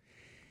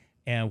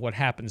and what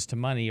happens to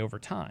money over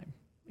time.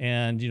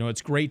 And,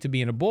 it's great to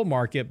be in a bull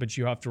market, but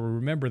you have to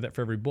remember that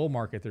for every bull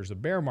market, there's a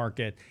bear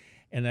market,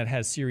 and that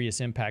has serious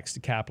impacts to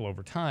capital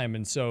over time.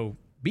 And so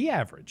be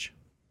average,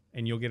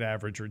 and you'll get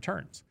average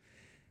returns.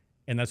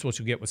 And that's what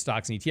you'll get with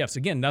stocks and ETFs.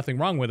 Again, nothing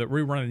wrong with it.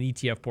 We run an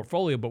ETF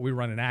portfolio, but we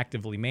run an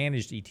actively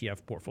managed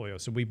ETF portfolio.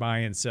 So we buy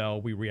and sell,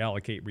 we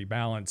reallocate,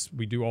 rebalance.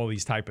 We do all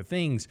these type of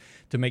things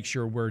to make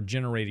sure we're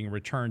generating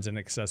returns in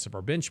excess of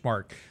our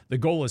benchmark. The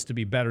goal is to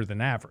be better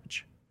than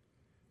average.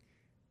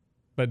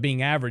 But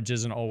being average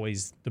isn't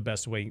always the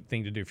best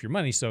thing to do for your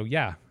money. So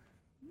yeah,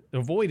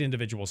 avoid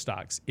individual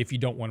stocks if you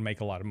don't want to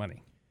make a lot of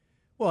money.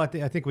 Well, I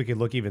think we could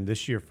look even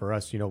this year for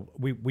us.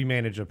 We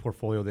manage a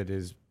portfolio that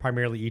is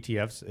primarily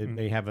ETFs. It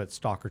may have a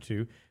stock or two.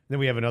 And then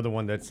we have another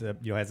one that's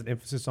has an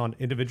emphasis on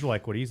individual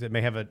equities. It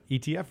may have an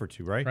ETF or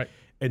two, right?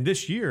 And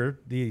this year,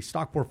 the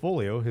stock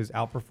portfolio has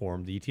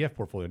outperformed the ETF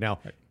portfolio. Now,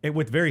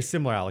 with very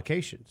similar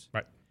allocations.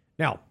 Right.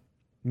 Now,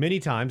 many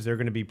times they're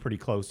going to be pretty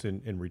close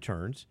in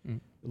returns, a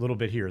little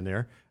bit here and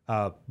there.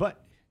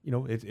 But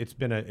it's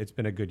been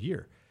a good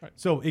year. Right.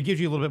 So it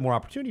gives you a little bit more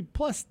opportunity.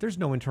 Plus, there's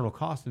no internal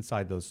cost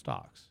inside those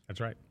stocks. That's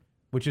right.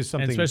 Which is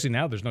something. And especially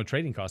now, there's no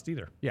trading cost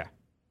either. Yeah.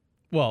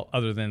 Well,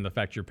 other than the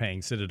fact you're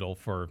paying Citadel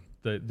for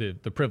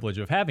the privilege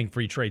of having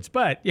free trades,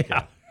 but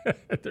yeah.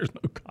 There's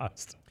no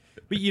cost.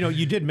 But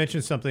you did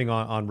mention something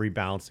on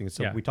rebalancing.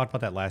 So we talked about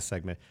that last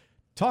segment.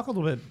 Talk a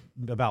little bit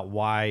about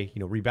why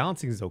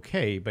rebalancing is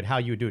okay, but how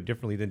you would do it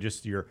differently than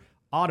just your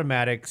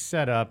automatic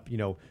setup.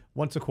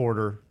 Once a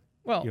quarter.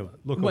 Well,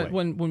 look away.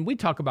 When we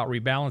talk about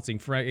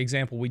rebalancing, for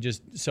example, we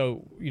just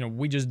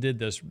did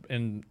this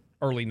in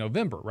early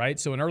November, right?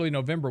 So in early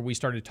November, we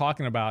started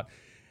talking about,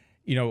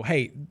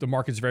 hey, the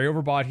market's very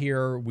overbought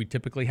here. We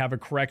typically have a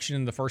correction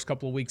in the first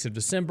couple of weeks of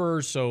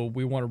December, so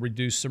we want to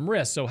reduce some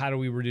risk. So how do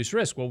we reduce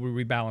risk? Well,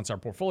 we rebalance our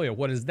portfolio.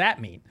 What does that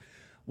mean?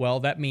 Well,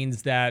 that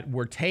means that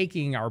we're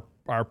taking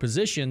our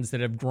positions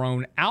that have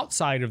grown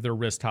outside of their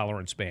risk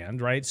tolerance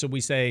band, right? So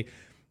we say,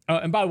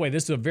 and by the way,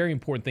 this is a very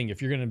important thing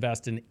if you're going to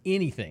invest in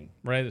anything,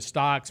 right? The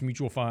stocks,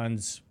 mutual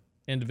funds,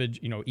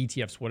 individual,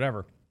 ETFs,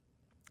 whatever.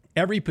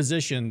 Every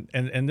position,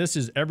 and this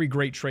is every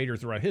great trader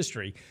throughout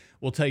history,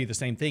 will tell you the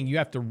same thing. You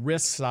have to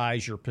risk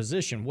size your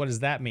position. What does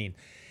that mean?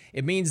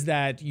 It means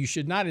that you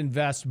should not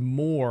invest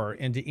more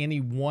into any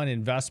one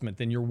investment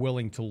than you're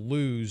willing to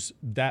lose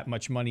that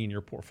much money in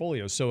your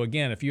portfolio. So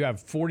again, if you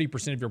have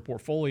 40% of your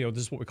portfolio,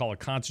 this is what we call a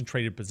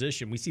concentrated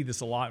position. We see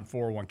this a lot in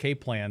 401k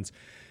plans.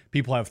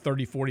 People have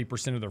 30,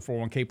 40% of their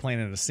 401k plan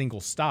in a single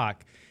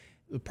stock.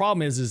 The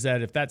problem is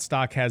that if that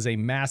stock has a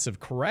massive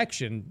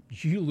correction,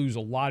 you lose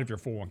a lot of your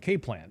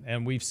 401k plan.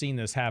 And we've seen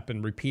this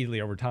happen repeatedly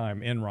over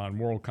time. Enron,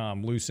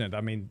 WorldCom, Lucent.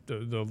 I mean,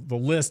 the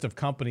list of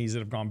companies that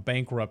have gone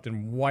bankrupt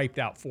and wiped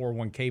out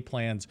 401k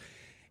plans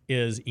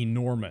is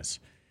enormous.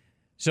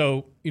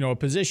 So, a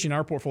position in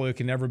our portfolio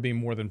can never be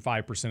more than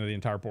 5% of the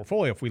entire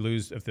portfolio. If we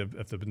lose, if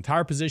the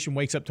entire position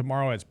wakes up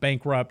tomorrow, it's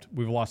bankrupt,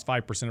 we've lost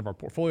 5% of our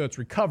portfolio, it's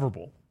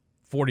recoverable.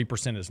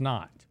 40% is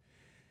not.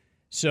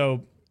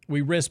 So we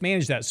risk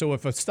manage that. So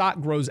if a stock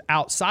grows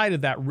outside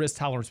of that risk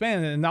tolerance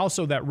band, and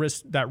also that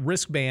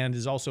risk band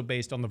is also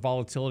based on the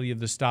volatility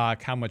of the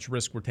stock, how much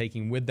risk we're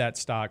taking with that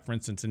stock. For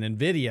instance, an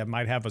NVIDIA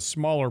might have a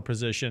smaller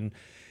position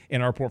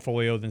in our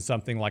portfolio than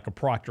something like a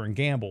Procter &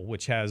 Gamble,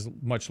 which has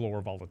much lower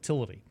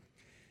volatility.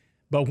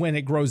 But when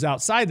it grows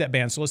outside that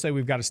band, so let's say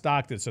we've got a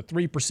stock that's a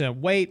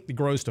 3% weight, it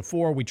grows to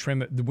 4, we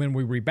trim it. When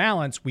we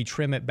rebalance, we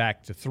trim it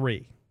back to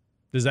 3.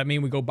 Does that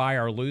mean we go buy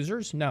our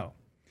losers? No.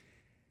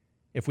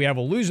 If we have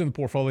a loser in the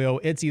portfolio,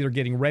 it's either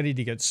getting ready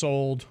to get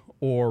sold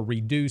or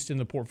reduced in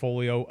the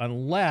portfolio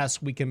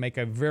unless we can make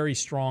a very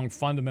strong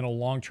fundamental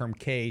long-term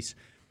case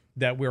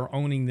that we're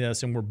owning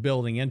this and we're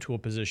building into a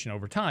position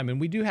over time. And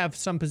we do have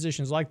some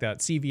positions like that.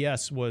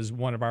 CVS was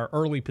one of our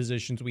early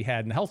positions we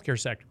had in the healthcare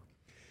sector.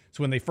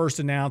 So when they first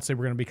announced they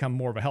were going to become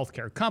more of a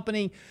healthcare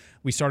company,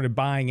 we started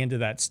buying into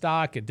that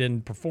stock. It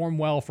didn't perform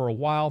well for a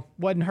while.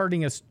 Wasn't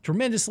hurting us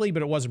tremendously,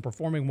 but it wasn't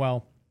performing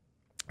well.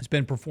 It's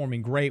been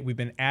performing great. We've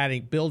been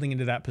building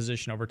into that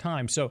position over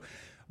time. So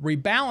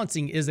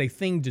rebalancing is a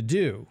thing to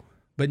do,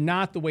 but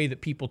not the way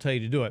that people tell you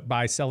to do it,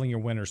 by selling your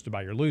winners to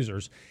buy your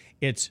losers.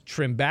 It's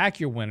trim back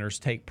your winners,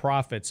 take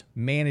profits,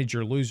 manage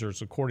your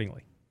losers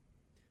accordingly.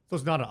 So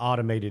it's not an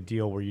automated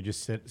deal where you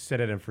just set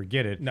it and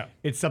forget it. No.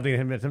 It's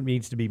something that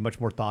needs to be much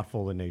more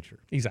thoughtful in nature.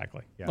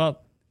 Exactly. Yeah.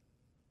 Well,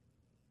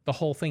 the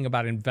whole thing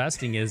about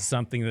investing is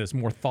something that's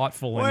more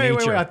thoughtful in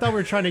nature. Wait. I thought we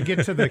were trying to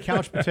get to the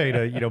couch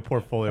potato,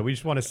 portfolio. We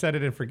just want to set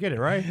it and forget it,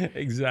 right?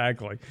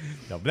 Exactly.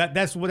 No, but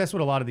that's what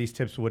a lot of these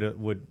tips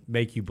would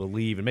make you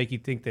believe and make you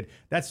think that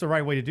that's the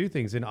right way to do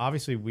things. And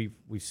obviously, we've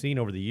seen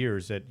over the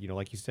years that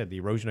like you said, the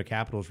erosion of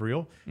capital is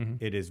real. Mm-hmm.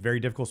 It is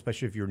very difficult,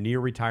 especially if you're near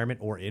retirement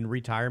or in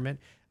retirement.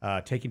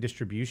 Taking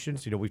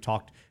distributions, we've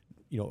talked,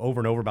 over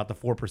and over about the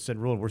 4%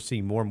 rule, and we're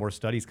seeing more and more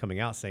studies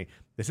coming out saying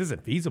this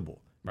isn't feasible.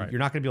 Right. You're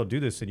not going to be able to do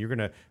this, and you're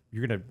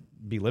gonna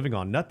be living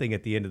on nothing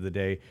at the end of the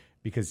day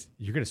because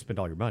you're going to spend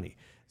all your money.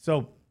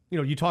 So,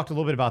 you talked a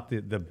little bit about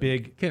the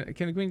big.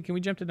 Can we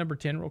jump to number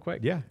 10 real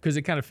quick? Yeah, because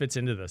it kind of fits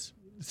into this.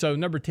 So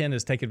number 10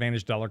 is take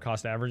advantage of dollar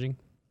cost averaging.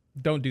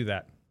 Don't do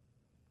that.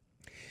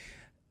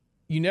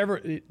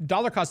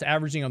 Dollar cost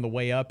averaging on the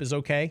way up is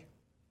okay,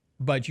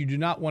 but you do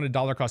not want a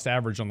dollar cost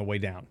average on the way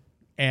down.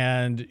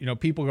 And,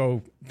 people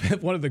go,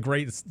 one of the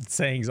great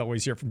sayings I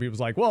always hear from people is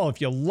like, well,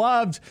 if you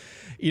loved,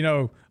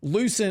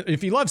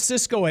 if you love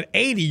Cisco at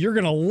 80, you're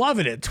going to love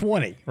it at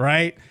 20,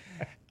 right?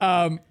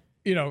 No,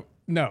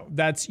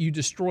 you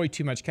destroy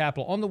too much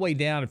capital. On the way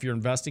down, if you're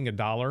investing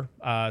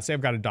 $1, say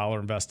I've got $1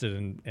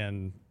 invested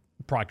in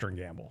Procter &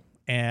 Gamble,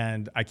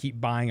 and I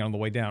keep buying on the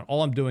way down.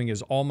 All I'm doing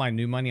is all my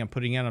new money I'm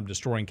putting in, I'm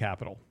destroying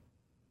capital.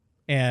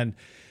 And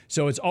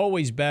so it's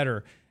always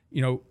better,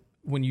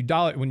 when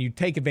you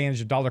take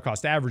advantage of dollar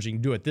cost averaging,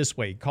 do it this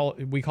way.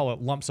 We call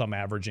it lump sum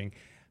averaging.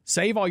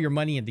 Save all your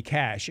money into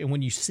cash, and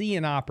when you see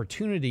an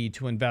opportunity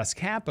to invest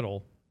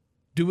capital,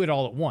 do it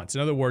all at once.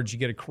 In other words, you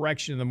get a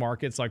correction in the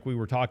markets like we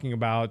were talking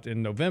about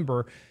in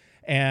November,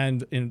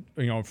 and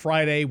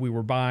Friday we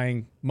were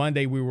buying,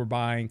 Monday we were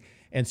buying,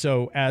 and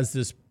so as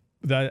this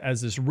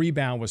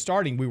rebound was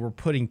starting, we were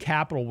putting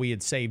capital we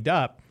had saved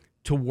up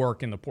to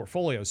work in the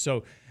portfolio.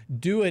 So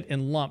do it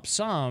in lump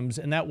sums,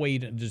 and that way you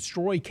don't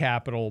destroy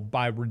capital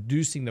by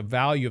reducing the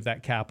value of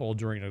that capital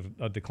during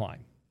a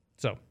decline.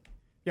 So,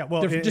 yeah,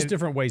 well,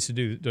 different ways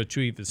to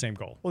achieve the same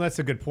goal. Well, that's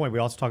a good point. We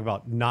also talk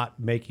about not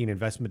making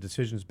investment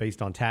decisions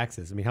based on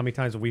taxes. I mean, how many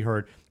times have we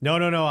heard,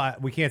 no,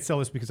 we can't sell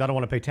this because I don't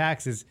want to pay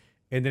taxes,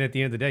 and then at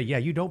the end of the day, yeah,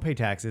 you don't pay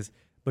taxes,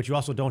 but you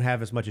also don't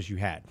have as much as you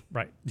had.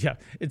 Right. Yeah.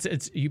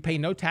 It's you pay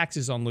no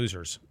taxes on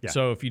losers. Yeah.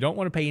 So if you don't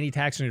want to pay any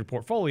tax on your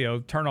portfolio,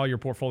 turn all your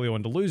portfolio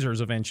into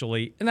losers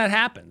eventually, and that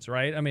happens,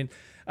 right? I mean,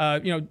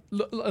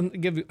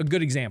 give a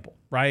good example,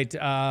 right?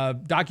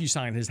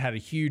 DocuSign has had a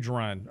huge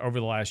run over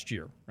the last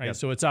year, right? Yep.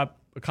 So it's up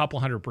a couple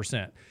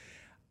 100%.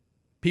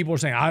 People are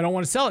saying, I don't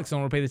want to sell it because I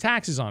don't want to pay the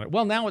taxes on it.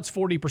 Well, now it's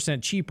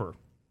 40% cheaper.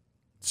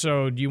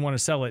 So do you want to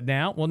sell it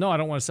now? Well, no, I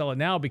don't want to sell it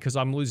now because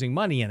I'm losing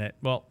money in it.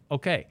 Well,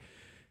 okay.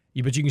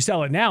 But you can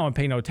sell it now and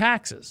pay no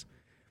taxes.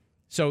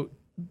 So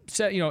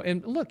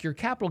and look, your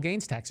capital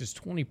gains tax is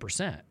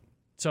 20%.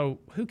 So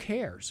who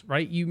cares,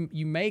 right?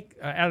 You make,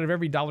 out of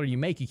every dollar you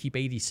make, you keep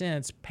 80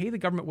 cents, pay the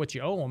government what you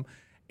owe them,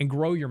 and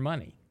grow your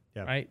money,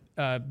 right?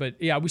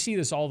 But yeah, we see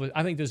this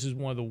I think this is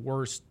one of the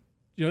worst.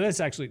 This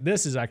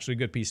is actually a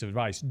good piece of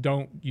advice.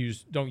 Don't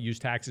use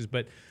taxes.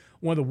 But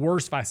one of the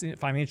worst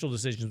financial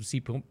decisions we see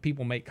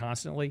people make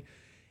constantly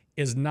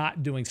is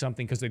not doing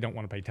something because they don't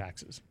want to pay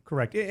taxes.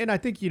 Correct. And I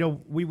think,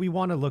 we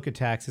want to look at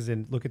taxes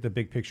and look at the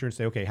big picture and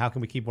say, okay, how can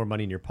we keep more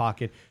money in your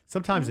pocket?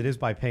 Sometimes it is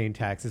by paying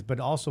taxes, but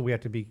also we have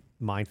to be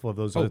mindful of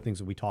those other things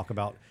that we talk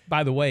about.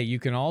 By the way, you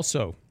can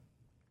also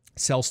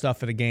sell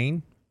stuff at a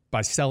gain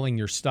by selling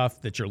your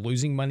stuff that you're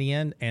losing money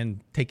in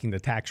and taking the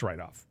tax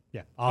write-off.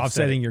 Yeah,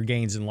 offsetting your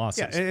gains and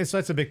losses. Yeah, and so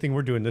that's a big thing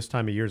we're doing this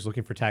time of year is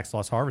looking for tax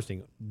loss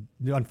harvesting.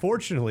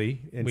 Unfortunately,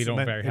 and we don't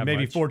have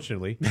maybe much.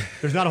 Fortunately,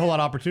 there's not a whole lot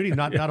of opportunity,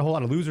 not a whole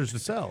lot of losers to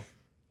sell.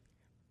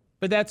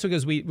 But that's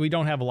because we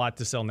don't have a lot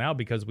to sell now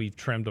because we've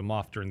trimmed them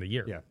off during the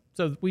year. Yeah.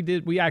 So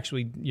we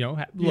actually,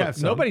 look,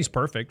 nobody's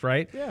perfect,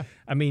 right? Yeah.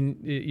 I mean,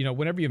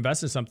 whenever you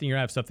invest in something, you're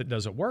gonna have stuff that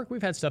doesn't work.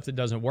 We've had stuff that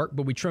doesn't work,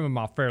 but we trim them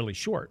off fairly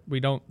short. We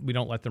don't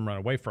let them run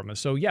away from us.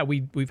 So yeah,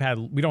 we don't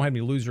have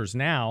any losers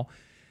now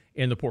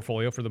in the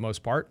portfolio for the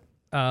most part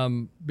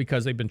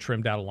because they've been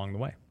trimmed out along the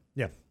way.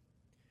 Yeah.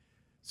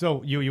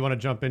 So you want to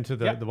jump into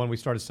the one we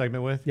started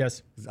segment with?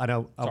 Yes. I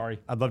know. Sorry.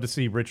 I'd love to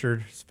see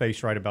Richard's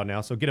face right about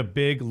now. So get a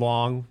big,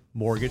 long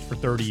mortgage for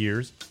 30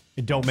 years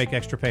and don't make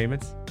extra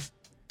payments.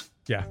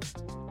 Yeah.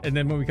 And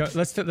then when we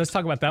let's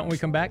talk about that when we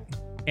come back.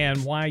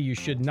 and why you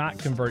should not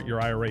convert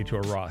your IRA to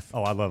a Roth.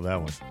 Oh, I love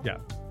that one. Yeah.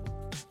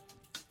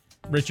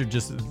 Richard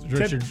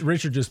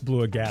just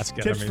blew a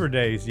gasket. Tips for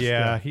days.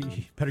 Yeah.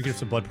 He better get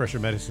some blood pressure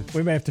medicine.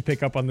 We may have to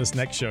pick up on this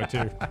next show,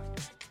 too.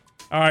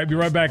 All right, be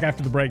right back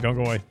after the break. Don't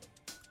go away.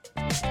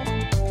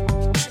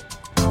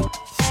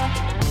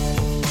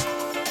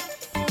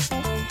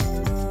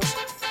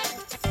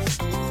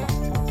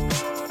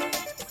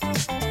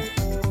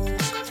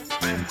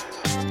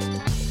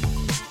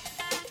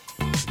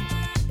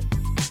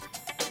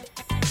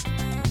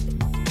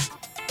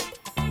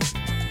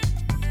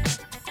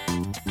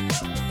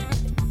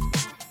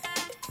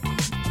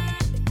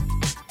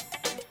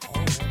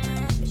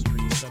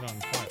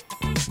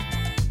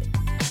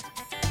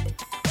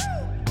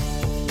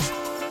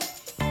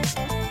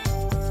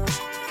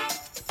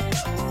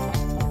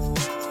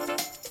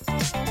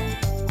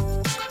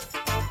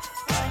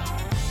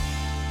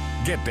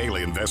 Get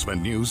daily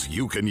investment news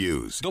you can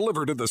use,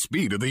 delivered at the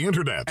speed of the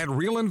internet at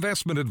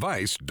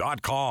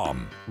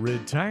realinvestmentadvice.com.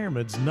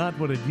 Retirement's not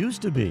what it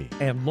used to be,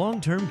 and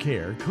long-term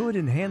care could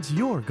enhance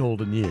your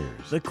golden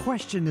years. The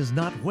question is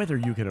not whether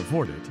you can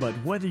afford it, but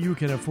whether you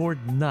can afford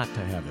not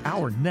to have it.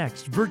 Our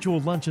next virtual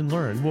Lunch and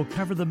Learn will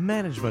cover the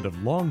management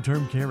of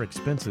long-term care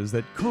expenses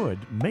that could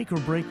make or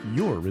break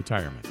your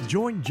retirement.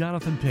 Join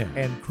Jonathan Penn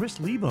and Chris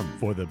Liebum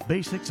for the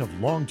basics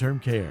of long-term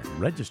care.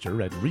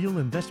 Register at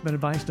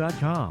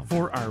realinvestmentadvice.com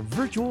for our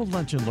virtual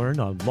Lunch and Learn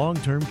on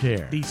long-term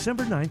care.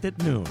 December 9th at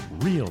noon.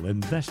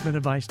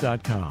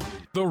 realinvestmentadvice.com.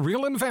 The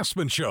Real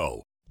Investment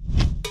Show.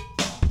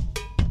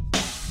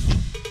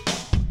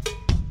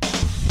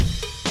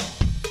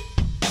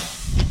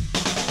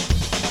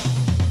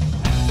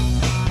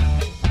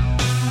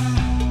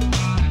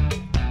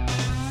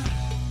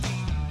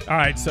 All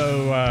right,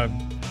 so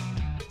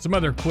some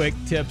other quick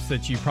tips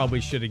that you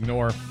probably should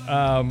ignore.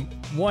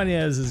 One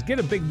is get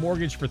a big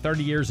mortgage for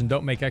 30 years and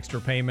don't make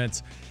extra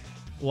payments.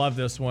 Love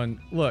this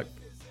one. Look,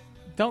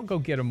 don't go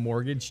get a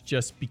mortgage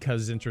just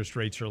because interest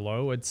rates are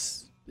low.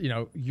 It's,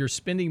 you're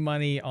spending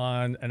money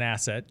on an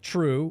asset.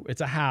 True,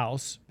 it's a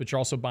house, but you're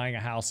also buying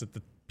a house at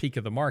the peak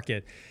of the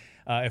market.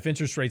 If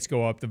interest rates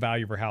go up, the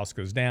value of your house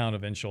goes down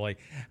eventually.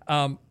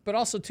 But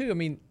also,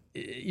 too,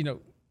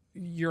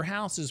 your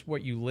house is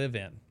what you live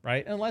in,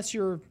 right? Unless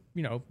you're,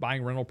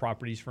 buying rental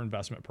properties for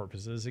investment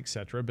purposes, et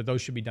cetera. But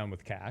those should be done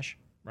with cash,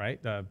 right?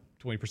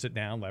 20%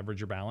 down, leverage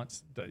your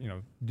balance.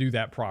 Do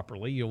that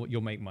properly.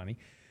 You'll make money.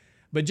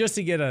 But just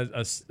to get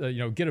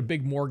get a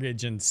big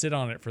mortgage and sit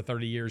on it for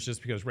 30 years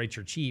just because rates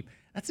are cheap,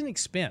 that's an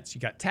expense.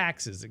 You got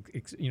taxes,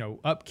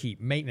 upkeep,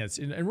 maintenance,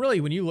 and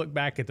really when you look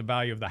back at the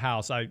value of the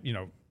house,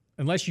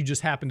 unless you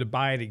just happen to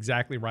buy it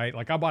exactly right.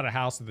 Like I bought a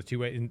house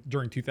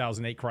during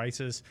 2008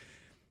 crisis.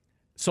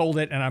 Sold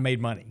it and I made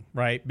money,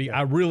 right?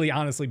 I really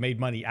honestly made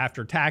money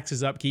after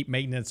taxes, upkeep,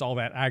 maintenance, all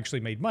that. I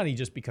actually made money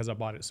just because I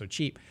bought it so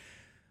cheap.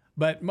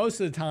 But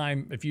most of the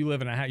time, if you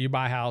live in you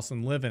buy a house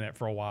and live in it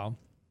for a while,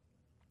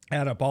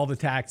 add up all the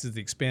taxes,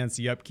 the expense,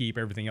 the upkeep,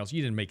 everything else,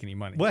 you didn't make any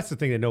money. Well, that's the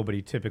thing that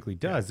nobody typically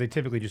does. Yeah. They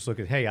typically just look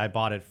at, hey, I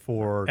bought it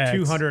for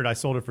 $200, I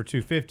sold it for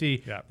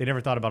 $250. Yeah. They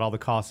never thought about all the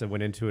costs that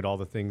went into it, all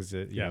the things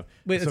that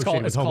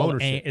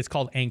it's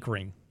called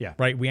anchoring. Yeah.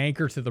 Right. We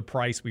anchor to the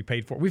price we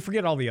paid for. We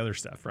forget all the other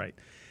stuff, right?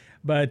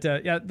 But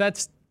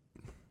that's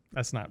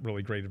not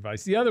really great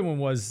advice. The other one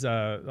was,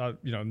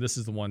 and this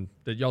is the one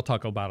that y'all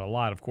talk about a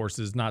lot, of course,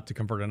 is not to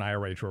convert an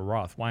IRA to a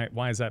Roth.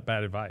 Why is that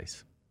bad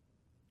advice?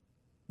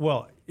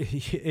 Well,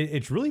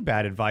 it's really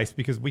bad advice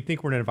because we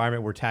think we're in an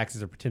environment where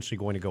taxes are potentially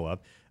going to go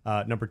up.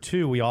 Number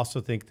two, we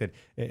also think that,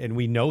 and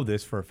we know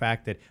this for a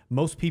fact, that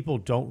most people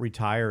don't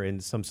retire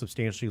in some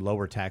substantially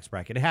lower tax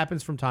bracket. It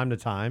happens from time to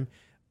time,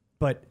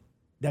 but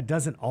that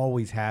doesn't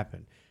always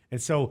happen.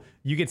 And so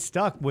you get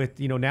stuck with,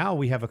 now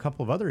we have a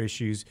couple of other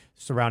issues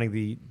surrounding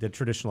the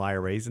traditional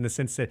IRAs in the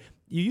sense that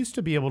you used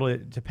to be able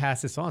to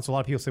pass this on. So a lot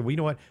of people say, well, you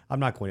know what?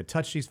 I'm not going to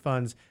touch these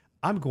funds.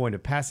 I'm going to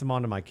pass them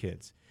on to my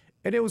kids.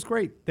 And it was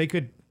great. They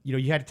could,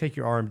 you had to take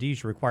your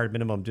RMDs, your required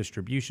minimum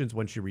distributions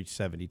once you reach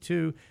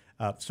 72,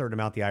 a certain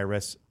amount the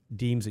IRS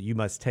deems that you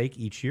must take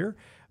each year.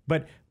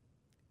 But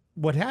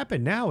what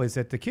happened now is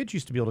that the kids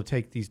used to be able to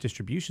take these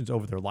distributions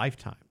over their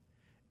lifetime.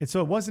 And so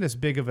it wasn't as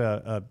big of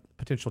a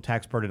potential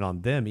tax burden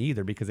on them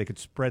either because they could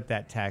spread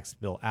that tax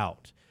bill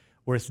out.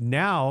 Whereas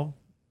now,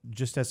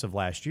 just as of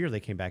last year, they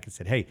came back and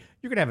said, hey,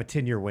 you're going to have a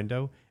 10-year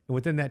window. And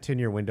within that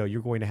 10-year window,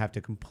 you're going to have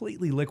to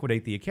completely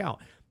liquidate the account.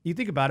 You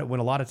think about it,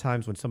 when a lot of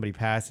times when somebody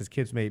passes,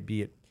 kids may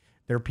be at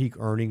their peak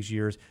earnings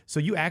years.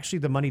 So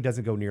the money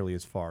doesn't go nearly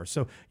as far.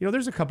 So,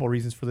 there's a couple of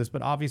reasons for this,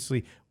 but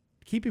obviously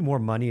keeping more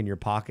money in your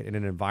pocket in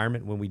an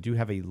environment when we do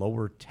have a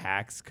lower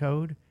tax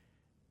code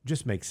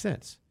just makes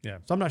sense. Yeah.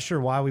 So I'm not sure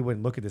why we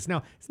wouldn't look at this.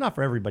 Now, it's not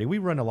for everybody. We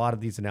run a lot of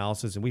these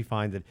analyses and we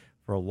find that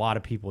for a lot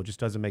of people, it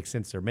just doesn't make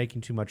sense. They're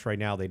making too much right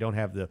now. They don't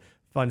have the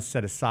funds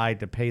set aside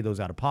to pay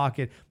those out of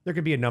pocket. There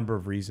could be a number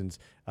of reasons.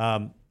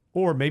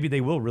 Or maybe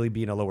they will really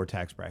be in a lower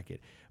tax bracket.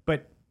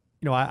 But,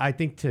 I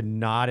think to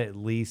not at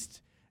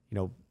least,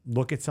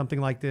 look at something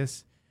like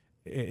this,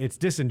 it's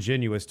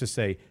disingenuous to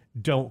say,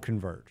 don't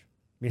convert. I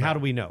mean, How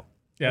do we know?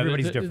 Yeah,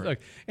 Everybody's look, different.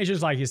 it's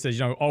just like he says,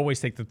 always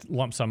take the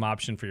lump sum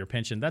option for your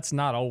pension. That's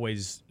not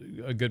always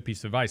a good piece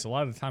of advice. A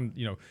lot of the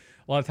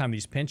time,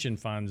 these pension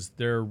funds,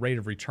 their rate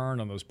of return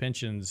on those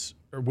pensions,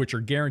 which are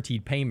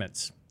guaranteed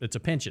payments, it's a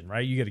pension,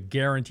 right? You get a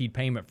guaranteed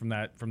payment from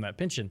that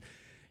pension.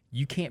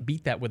 You can't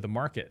beat that with the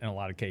market in a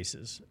lot of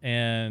cases.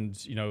 And,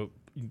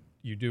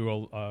 you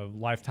do a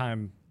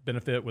lifetime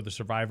benefit with a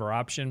survivor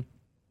option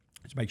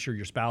to make sure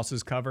your spouse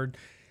is covered.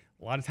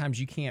 A lot of times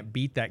you can't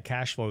beat that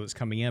cash flow that's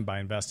coming in by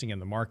investing in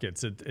the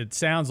markets. It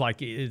sounds like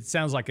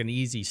an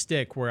easy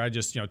stick where I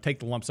just take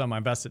the lump sum, I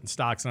invest it in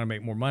stocks, and I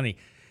make more money.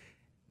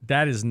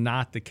 That is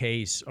not the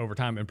case over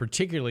time, and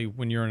particularly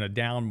when you're in a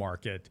down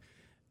market,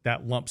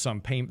 that lump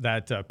sum payment,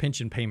 that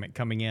pension payment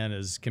coming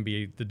in can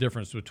be the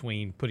difference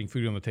between putting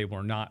food on the table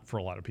or not for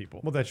a lot of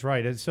people. Well, that's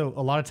right. And so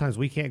a lot of times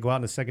we can't go out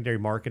in the secondary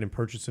market and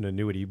purchase an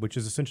annuity, which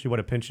is essentially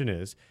what a pension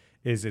is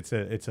it's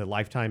a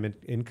lifetime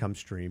income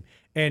stream.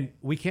 And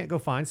we can't go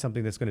find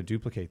something that's going to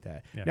duplicate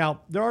that. Yeah.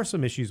 Now, there are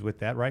some issues with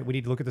that, right? We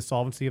need to look at the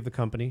solvency of the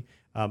company.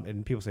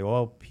 And people say,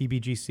 well,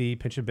 PBGC,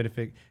 Pension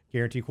Benefit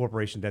Guaranty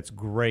Corporation, that's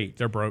great.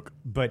 They're broke.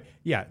 But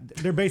yeah,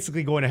 they're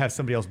basically going to have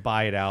somebody else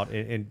buy it out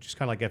and just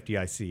kind of like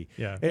FDIC.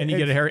 Yeah. And you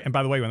get a hair. And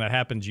by the way, when that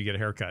happens, you get a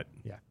haircut.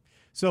 Yeah.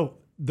 So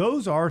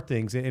those are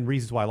things and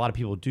reasons why a lot of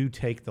people do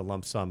take the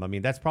lump sum. I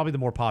mean, that's probably the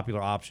more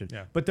popular option.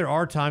 Yeah. But there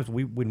are times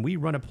when we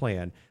run a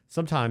plan,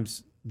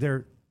 sometimes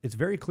it's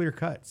very clear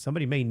cut.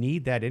 Somebody may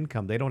need that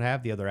income. They don't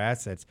have the other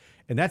assets.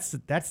 And that's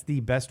the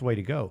best way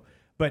to go.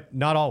 But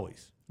not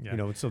always.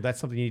 Yeah. So that's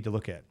something you need to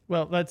look at.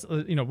 Well, that's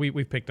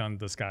we've picked on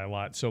this guy a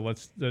lot. So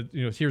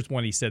here's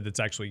one he said that's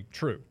actually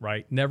true,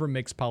 right? Never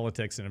mix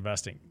politics and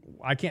investing.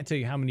 I can't tell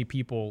you how many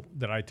people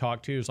that I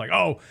talk to is like,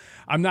 oh,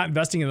 I'm not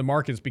investing in the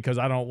markets because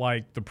I don't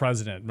like the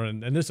president.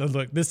 And this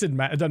it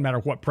doesn't matter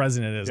what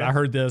president it is. Yeah. I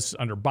heard this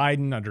under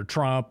Biden, under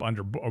Trump,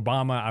 under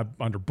Obama,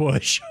 under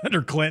Bush,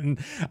 under Clinton.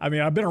 I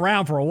mean, I've been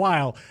around for a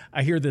while.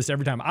 I hear this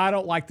every time. I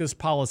don't like this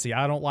policy.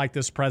 I don't like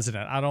this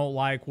president. I don't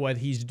like what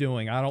he's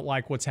doing. I don't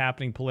like what's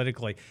happening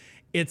politically.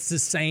 It's the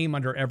same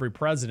under every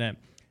president,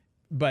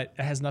 but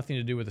it has nothing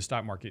to do with the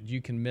stock market.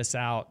 You can miss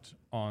out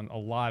on a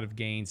lot of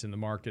gains in the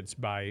markets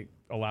by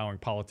allowing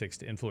politics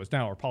to influence.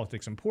 Now, are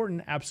politics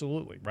important?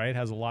 Absolutely, right? It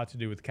has a lot to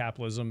do with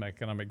capitalism,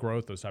 economic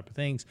growth, those type of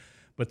things,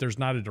 but there's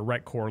not a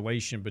direct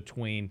correlation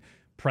between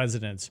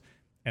presidents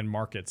and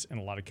markets in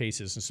a lot of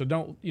cases. And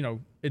so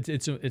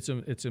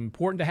it's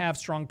important to have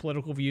strong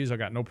political views. I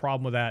got no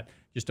problem with that.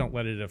 Just don't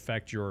let it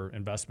affect your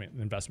investment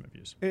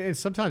views. And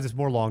sometimes it's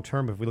more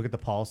long-term. If we look at the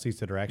policies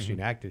that are actually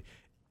enacted,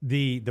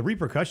 the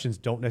repercussions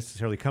don't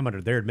necessarily come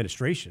under their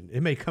administration.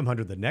 It may come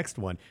under the next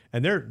one,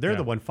 and they're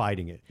the one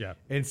fighting it. Yeah.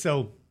 And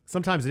so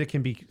sometimes it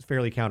can be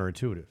fairly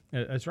counterintuitive.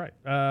 That's right.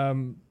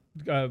 One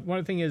of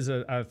the things is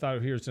I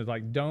thought here is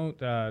like don't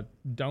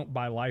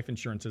buy life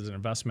insurance as an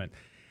investment.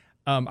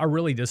 I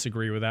really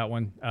disagree with that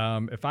one.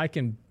 If I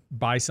can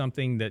buy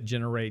something that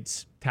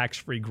generates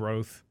tax-free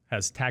growth,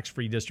 has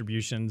tax-free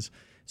distributions,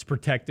 it's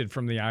protected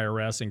from the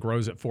IRS and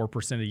grows at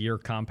 4% a year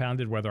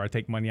compounded, whether I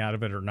take money out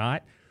of it or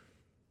not,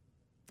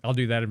 I'll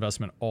do that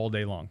investment all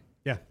day long.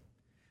 Yeah.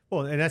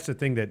 Well, and that's the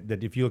thing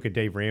that if you look at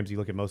Dave Ramsey,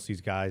 look at most of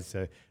these guys,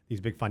 these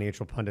big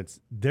financial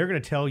pundits, they're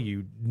going to tell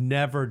you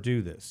never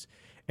do this.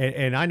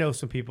 And I know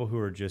some people who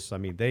are just, I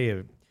mean,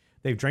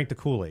 they've drank the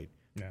Kool-Aid.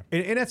 Yeah.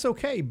 And that's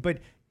okay. But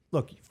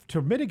look,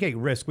 to mitigate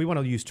risk, we want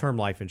to use term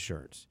life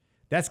insurance.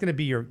 That's going to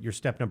be your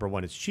step number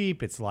one. It's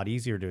cheap. It's a lot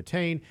easier to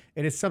attain.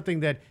 And it's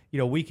something that,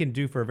 we can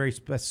do for a very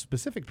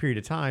specific period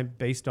of time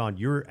based on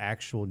your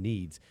actual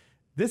needs.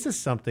 This is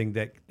something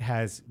that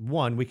has,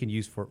 one, we can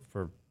use for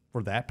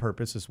that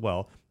purpose as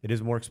well. It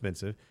is more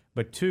expensive.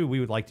 But two, we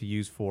would like to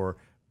use for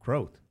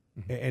growth.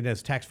 Mm-hmm. And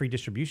as tax-free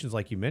distributions,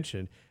 like you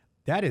mentioned,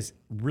 that is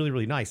really,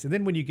 really nice. And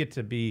then when you get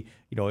to be,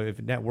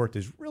 if net worth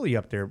is really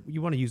up there,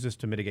 you want to use this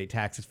to mitigate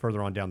taxes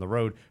further on down the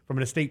road from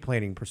an estate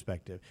planning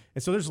perspective.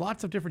 And so there's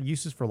lots of different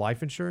uses for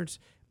life insurance.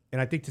 And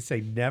I think to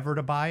say never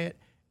to buy it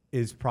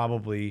is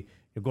probably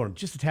going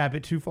just a tad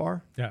bit too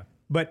far. Yeah.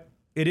 But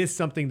it is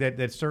something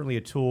that's certainly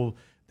a tool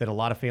that a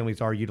lot of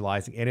families are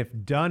utilizing. And if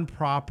done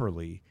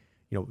properly,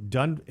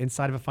 done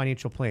inside of a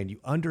financial plan, you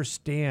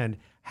understand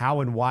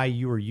how and why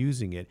you are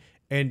using it.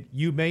 And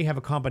you may have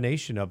a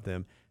combination of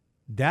them.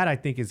 That I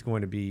think is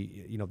going to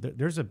be,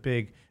 there's a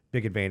big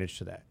advantage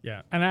to that.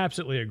 Yeah, and I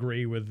absolutely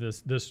agree with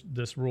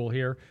this rule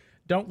here.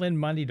 Don't lend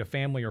money to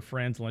family or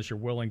friends unless you're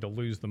willing to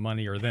lose the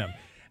money or them.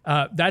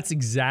 That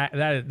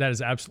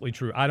is absolutely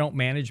true. I don't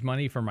manage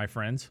money for my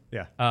friends.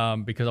 Yeah.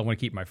 Because I want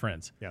to keep my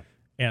friends. Yeah.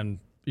 And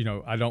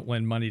I don't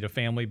lend money to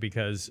family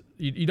because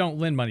you don't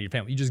lend money to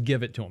family. You just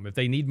give it to them. If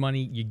they need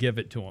money, you give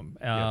it to them.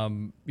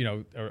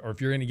 Or if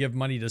you're going to give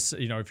money to,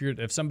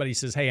 if somebody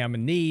says, hey, I'm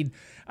in need,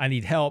 I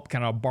need help,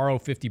 can I borrow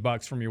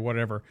 $50 from you or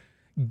whatever,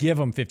 give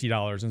them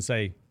 $50 and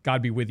say,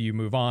 God be with you,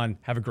 move on,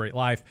 have a great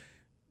life.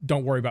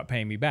 Don't worry about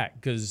paying me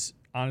back. Because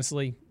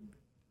honestly,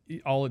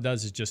 all it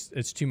does is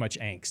it's too much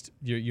angst.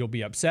 You'll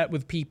be upset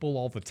with people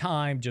all the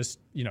time. Just,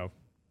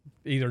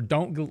 either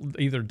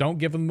don't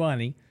give them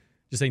money,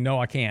 just say, no,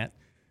 I can't.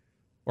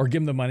 Or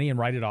give them the money and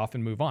write it off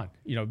and move on.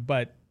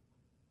 But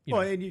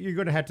Well, and you're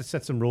going to have to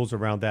set some rules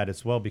around that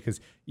as well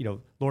because,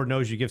 Lord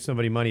knows you give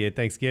somebody money at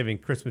Thanksgiving,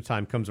 Christmas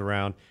time comes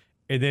around,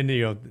 and then,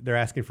 they're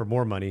asking for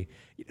more money.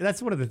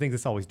 That's one of the things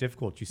that's always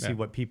difficult. You see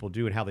what people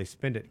do and how they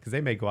spend it because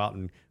they may go out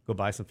and go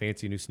buy some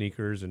fancy new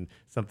sneakers and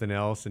something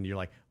else. And you're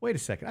like, wait a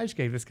second, I just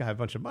gave this guy a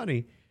bunch of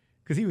money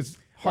because he was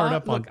hard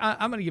up on. Look,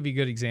 I'm going to give you a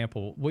good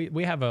example.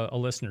 We have a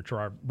listener to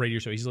our radio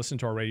show. He's listened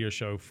to our radio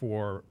show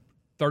for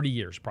 30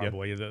 years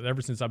probably. Yep.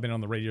 Ever since I've been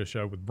on the radio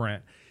show with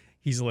Brent,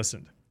 he's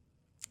listened.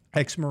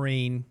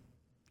 Ex-Marine,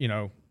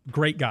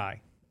 great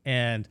guy.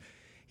 And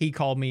he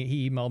called me,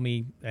 he emailed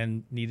me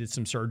and needed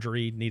some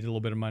surgery, needed a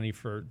little bit of money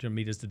to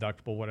meet his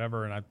deductible,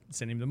 whatever. And I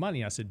sent him the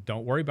money. I said,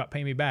 don't worry about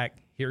paying me back.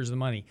 Here's the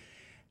money.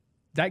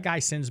 That guy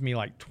sends me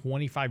like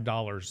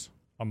 $25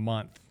 a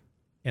month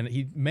and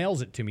he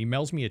mails it to me,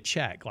 mails me a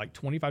check, like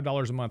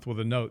 $25 a month with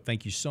a note.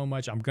 Thank you so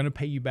much. I'm going to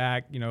pay you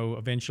back.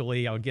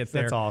 Eventually I'll get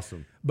there. That's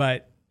awesome.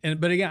 But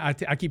again,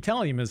 I keep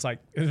telling him, it's like,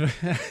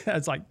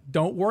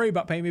 don't worry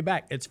about paying me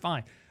back. It's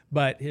fine.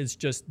 But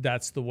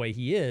that's the way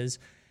he is.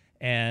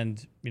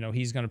 And,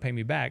 he's going to pay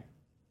me back,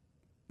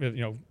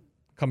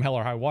 come hell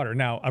or high water.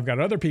 Now, I've got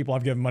other people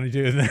I've given money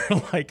to, and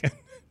they're like,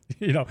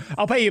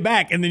 I'll pay you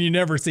back. And then you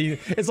never see,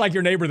 it's like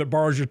your neighbor that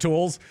borrows your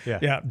tools.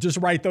 Yeah. Just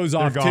write those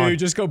off too.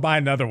 Just go buy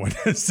another one.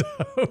 So,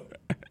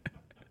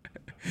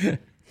 man.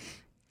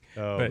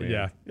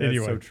 Yeah. That's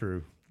Anyway. so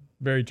true.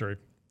 Very true.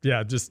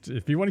 Yeah. Just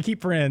if you want to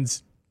keep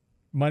friends,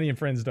 money and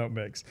friends don't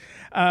mix.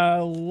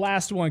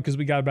 Last one, because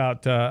we got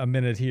about a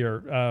minute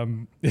here,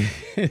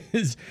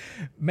 is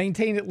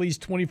maintain at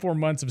least 24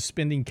 months of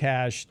spending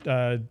cash,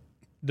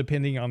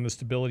 depending on the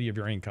stability of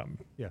your income.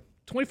 Yeah.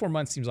 24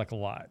 months seems like a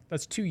lot.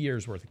 That's 2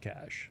 years worth of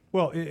cash.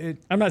 Well,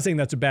 I'm not saying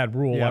that's a bad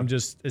rule. Yeah.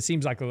 It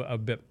seems like a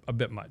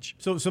bit much.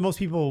 So most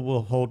people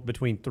will hold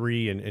between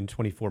 3 and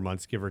 24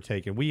 months, give or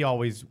take. And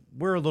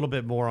we're a little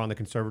bit more on the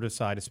conservative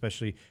side,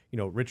 especially,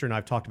 Richard and I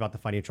have talked about the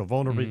financial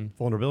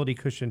vulnerability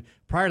cushion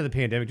prior to the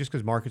pandemic. Just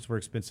because markets were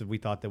expensive, we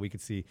thought that we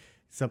could see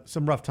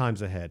some rough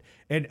times ahead.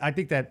 And I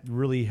think that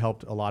really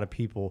helped a lot of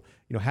people,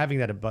 having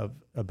that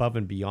above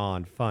and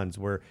beyond funds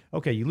where,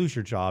 okay, you lose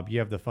your job, you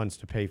have the funds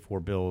to pay for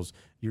bills,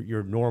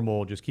 you're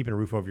normal, just keeping a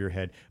roof over your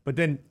head. But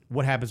then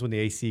what happens when the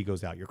AC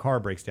goes out, your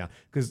car breaks down?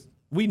 Because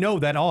we know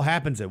that all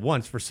happens at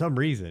once for some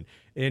reason.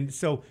 And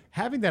so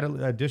having that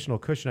additional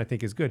cushion, I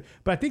think, is good.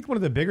 But I think one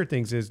of the bigger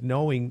things is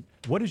knowing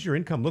what does your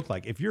income look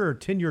like. If you're a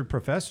tenured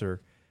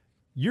professor,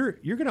 you're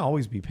going to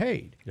always be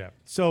paid. Yeah.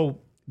 So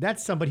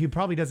that's somebody who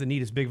probably doesn't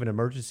need as big of an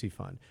emergency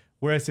fund.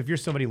 Whereas if you're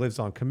somebody who lives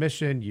on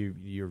commission,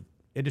 your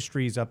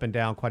industry is up and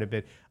down quite a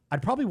bit,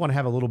 I'd probably want to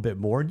have a little bit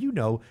more.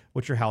 And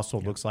what your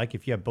household looks like.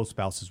 If you have both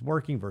spouses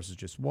working versus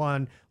just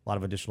one, a lot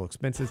of additional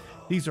expenses.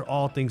 These are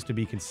all things to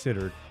be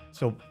considered.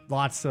 So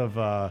lots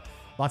of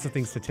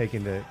things to take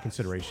into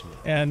consideration.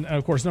 And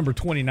of course, number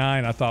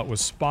 29 I thought was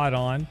spot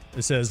on.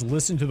 It says,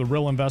 listen to the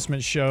Real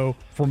Investment Show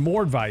for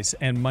more advice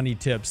and money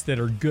tips that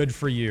are good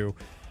for you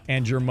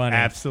and your money.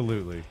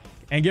 Absolutely.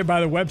 And get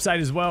by the website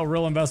as well,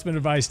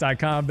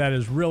 realinvestmentadvice.com. That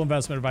is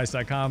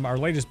realinvestmentadvice.com. Our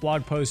latest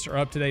blog posts are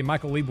up today.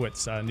 Michael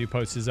Leibowitz, new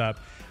post is up,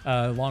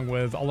 along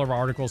with all of our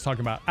articles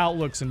talking about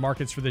outlooks and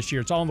markets for this year.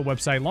 It's all on the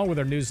website, along with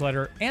our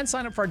newsletter, and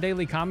sign up for our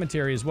daily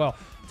commentary as well.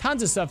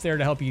 Tons of stuff there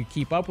to help you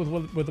keep up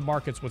with the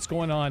markets, what's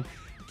going on,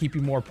 keep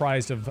you more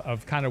apprised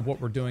of kind of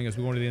what we're doing as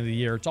we go into the end of the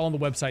year. It's all on the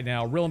website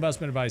now,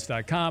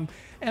 realinvestmentadvice.com.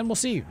 And we'll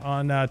see you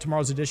on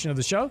tomorrow's edition of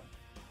the show.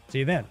 See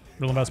you then,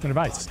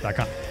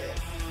 realinvestmentadvice.com.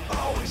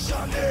 Always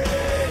Sunday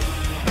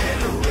in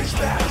the rich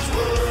man's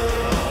world.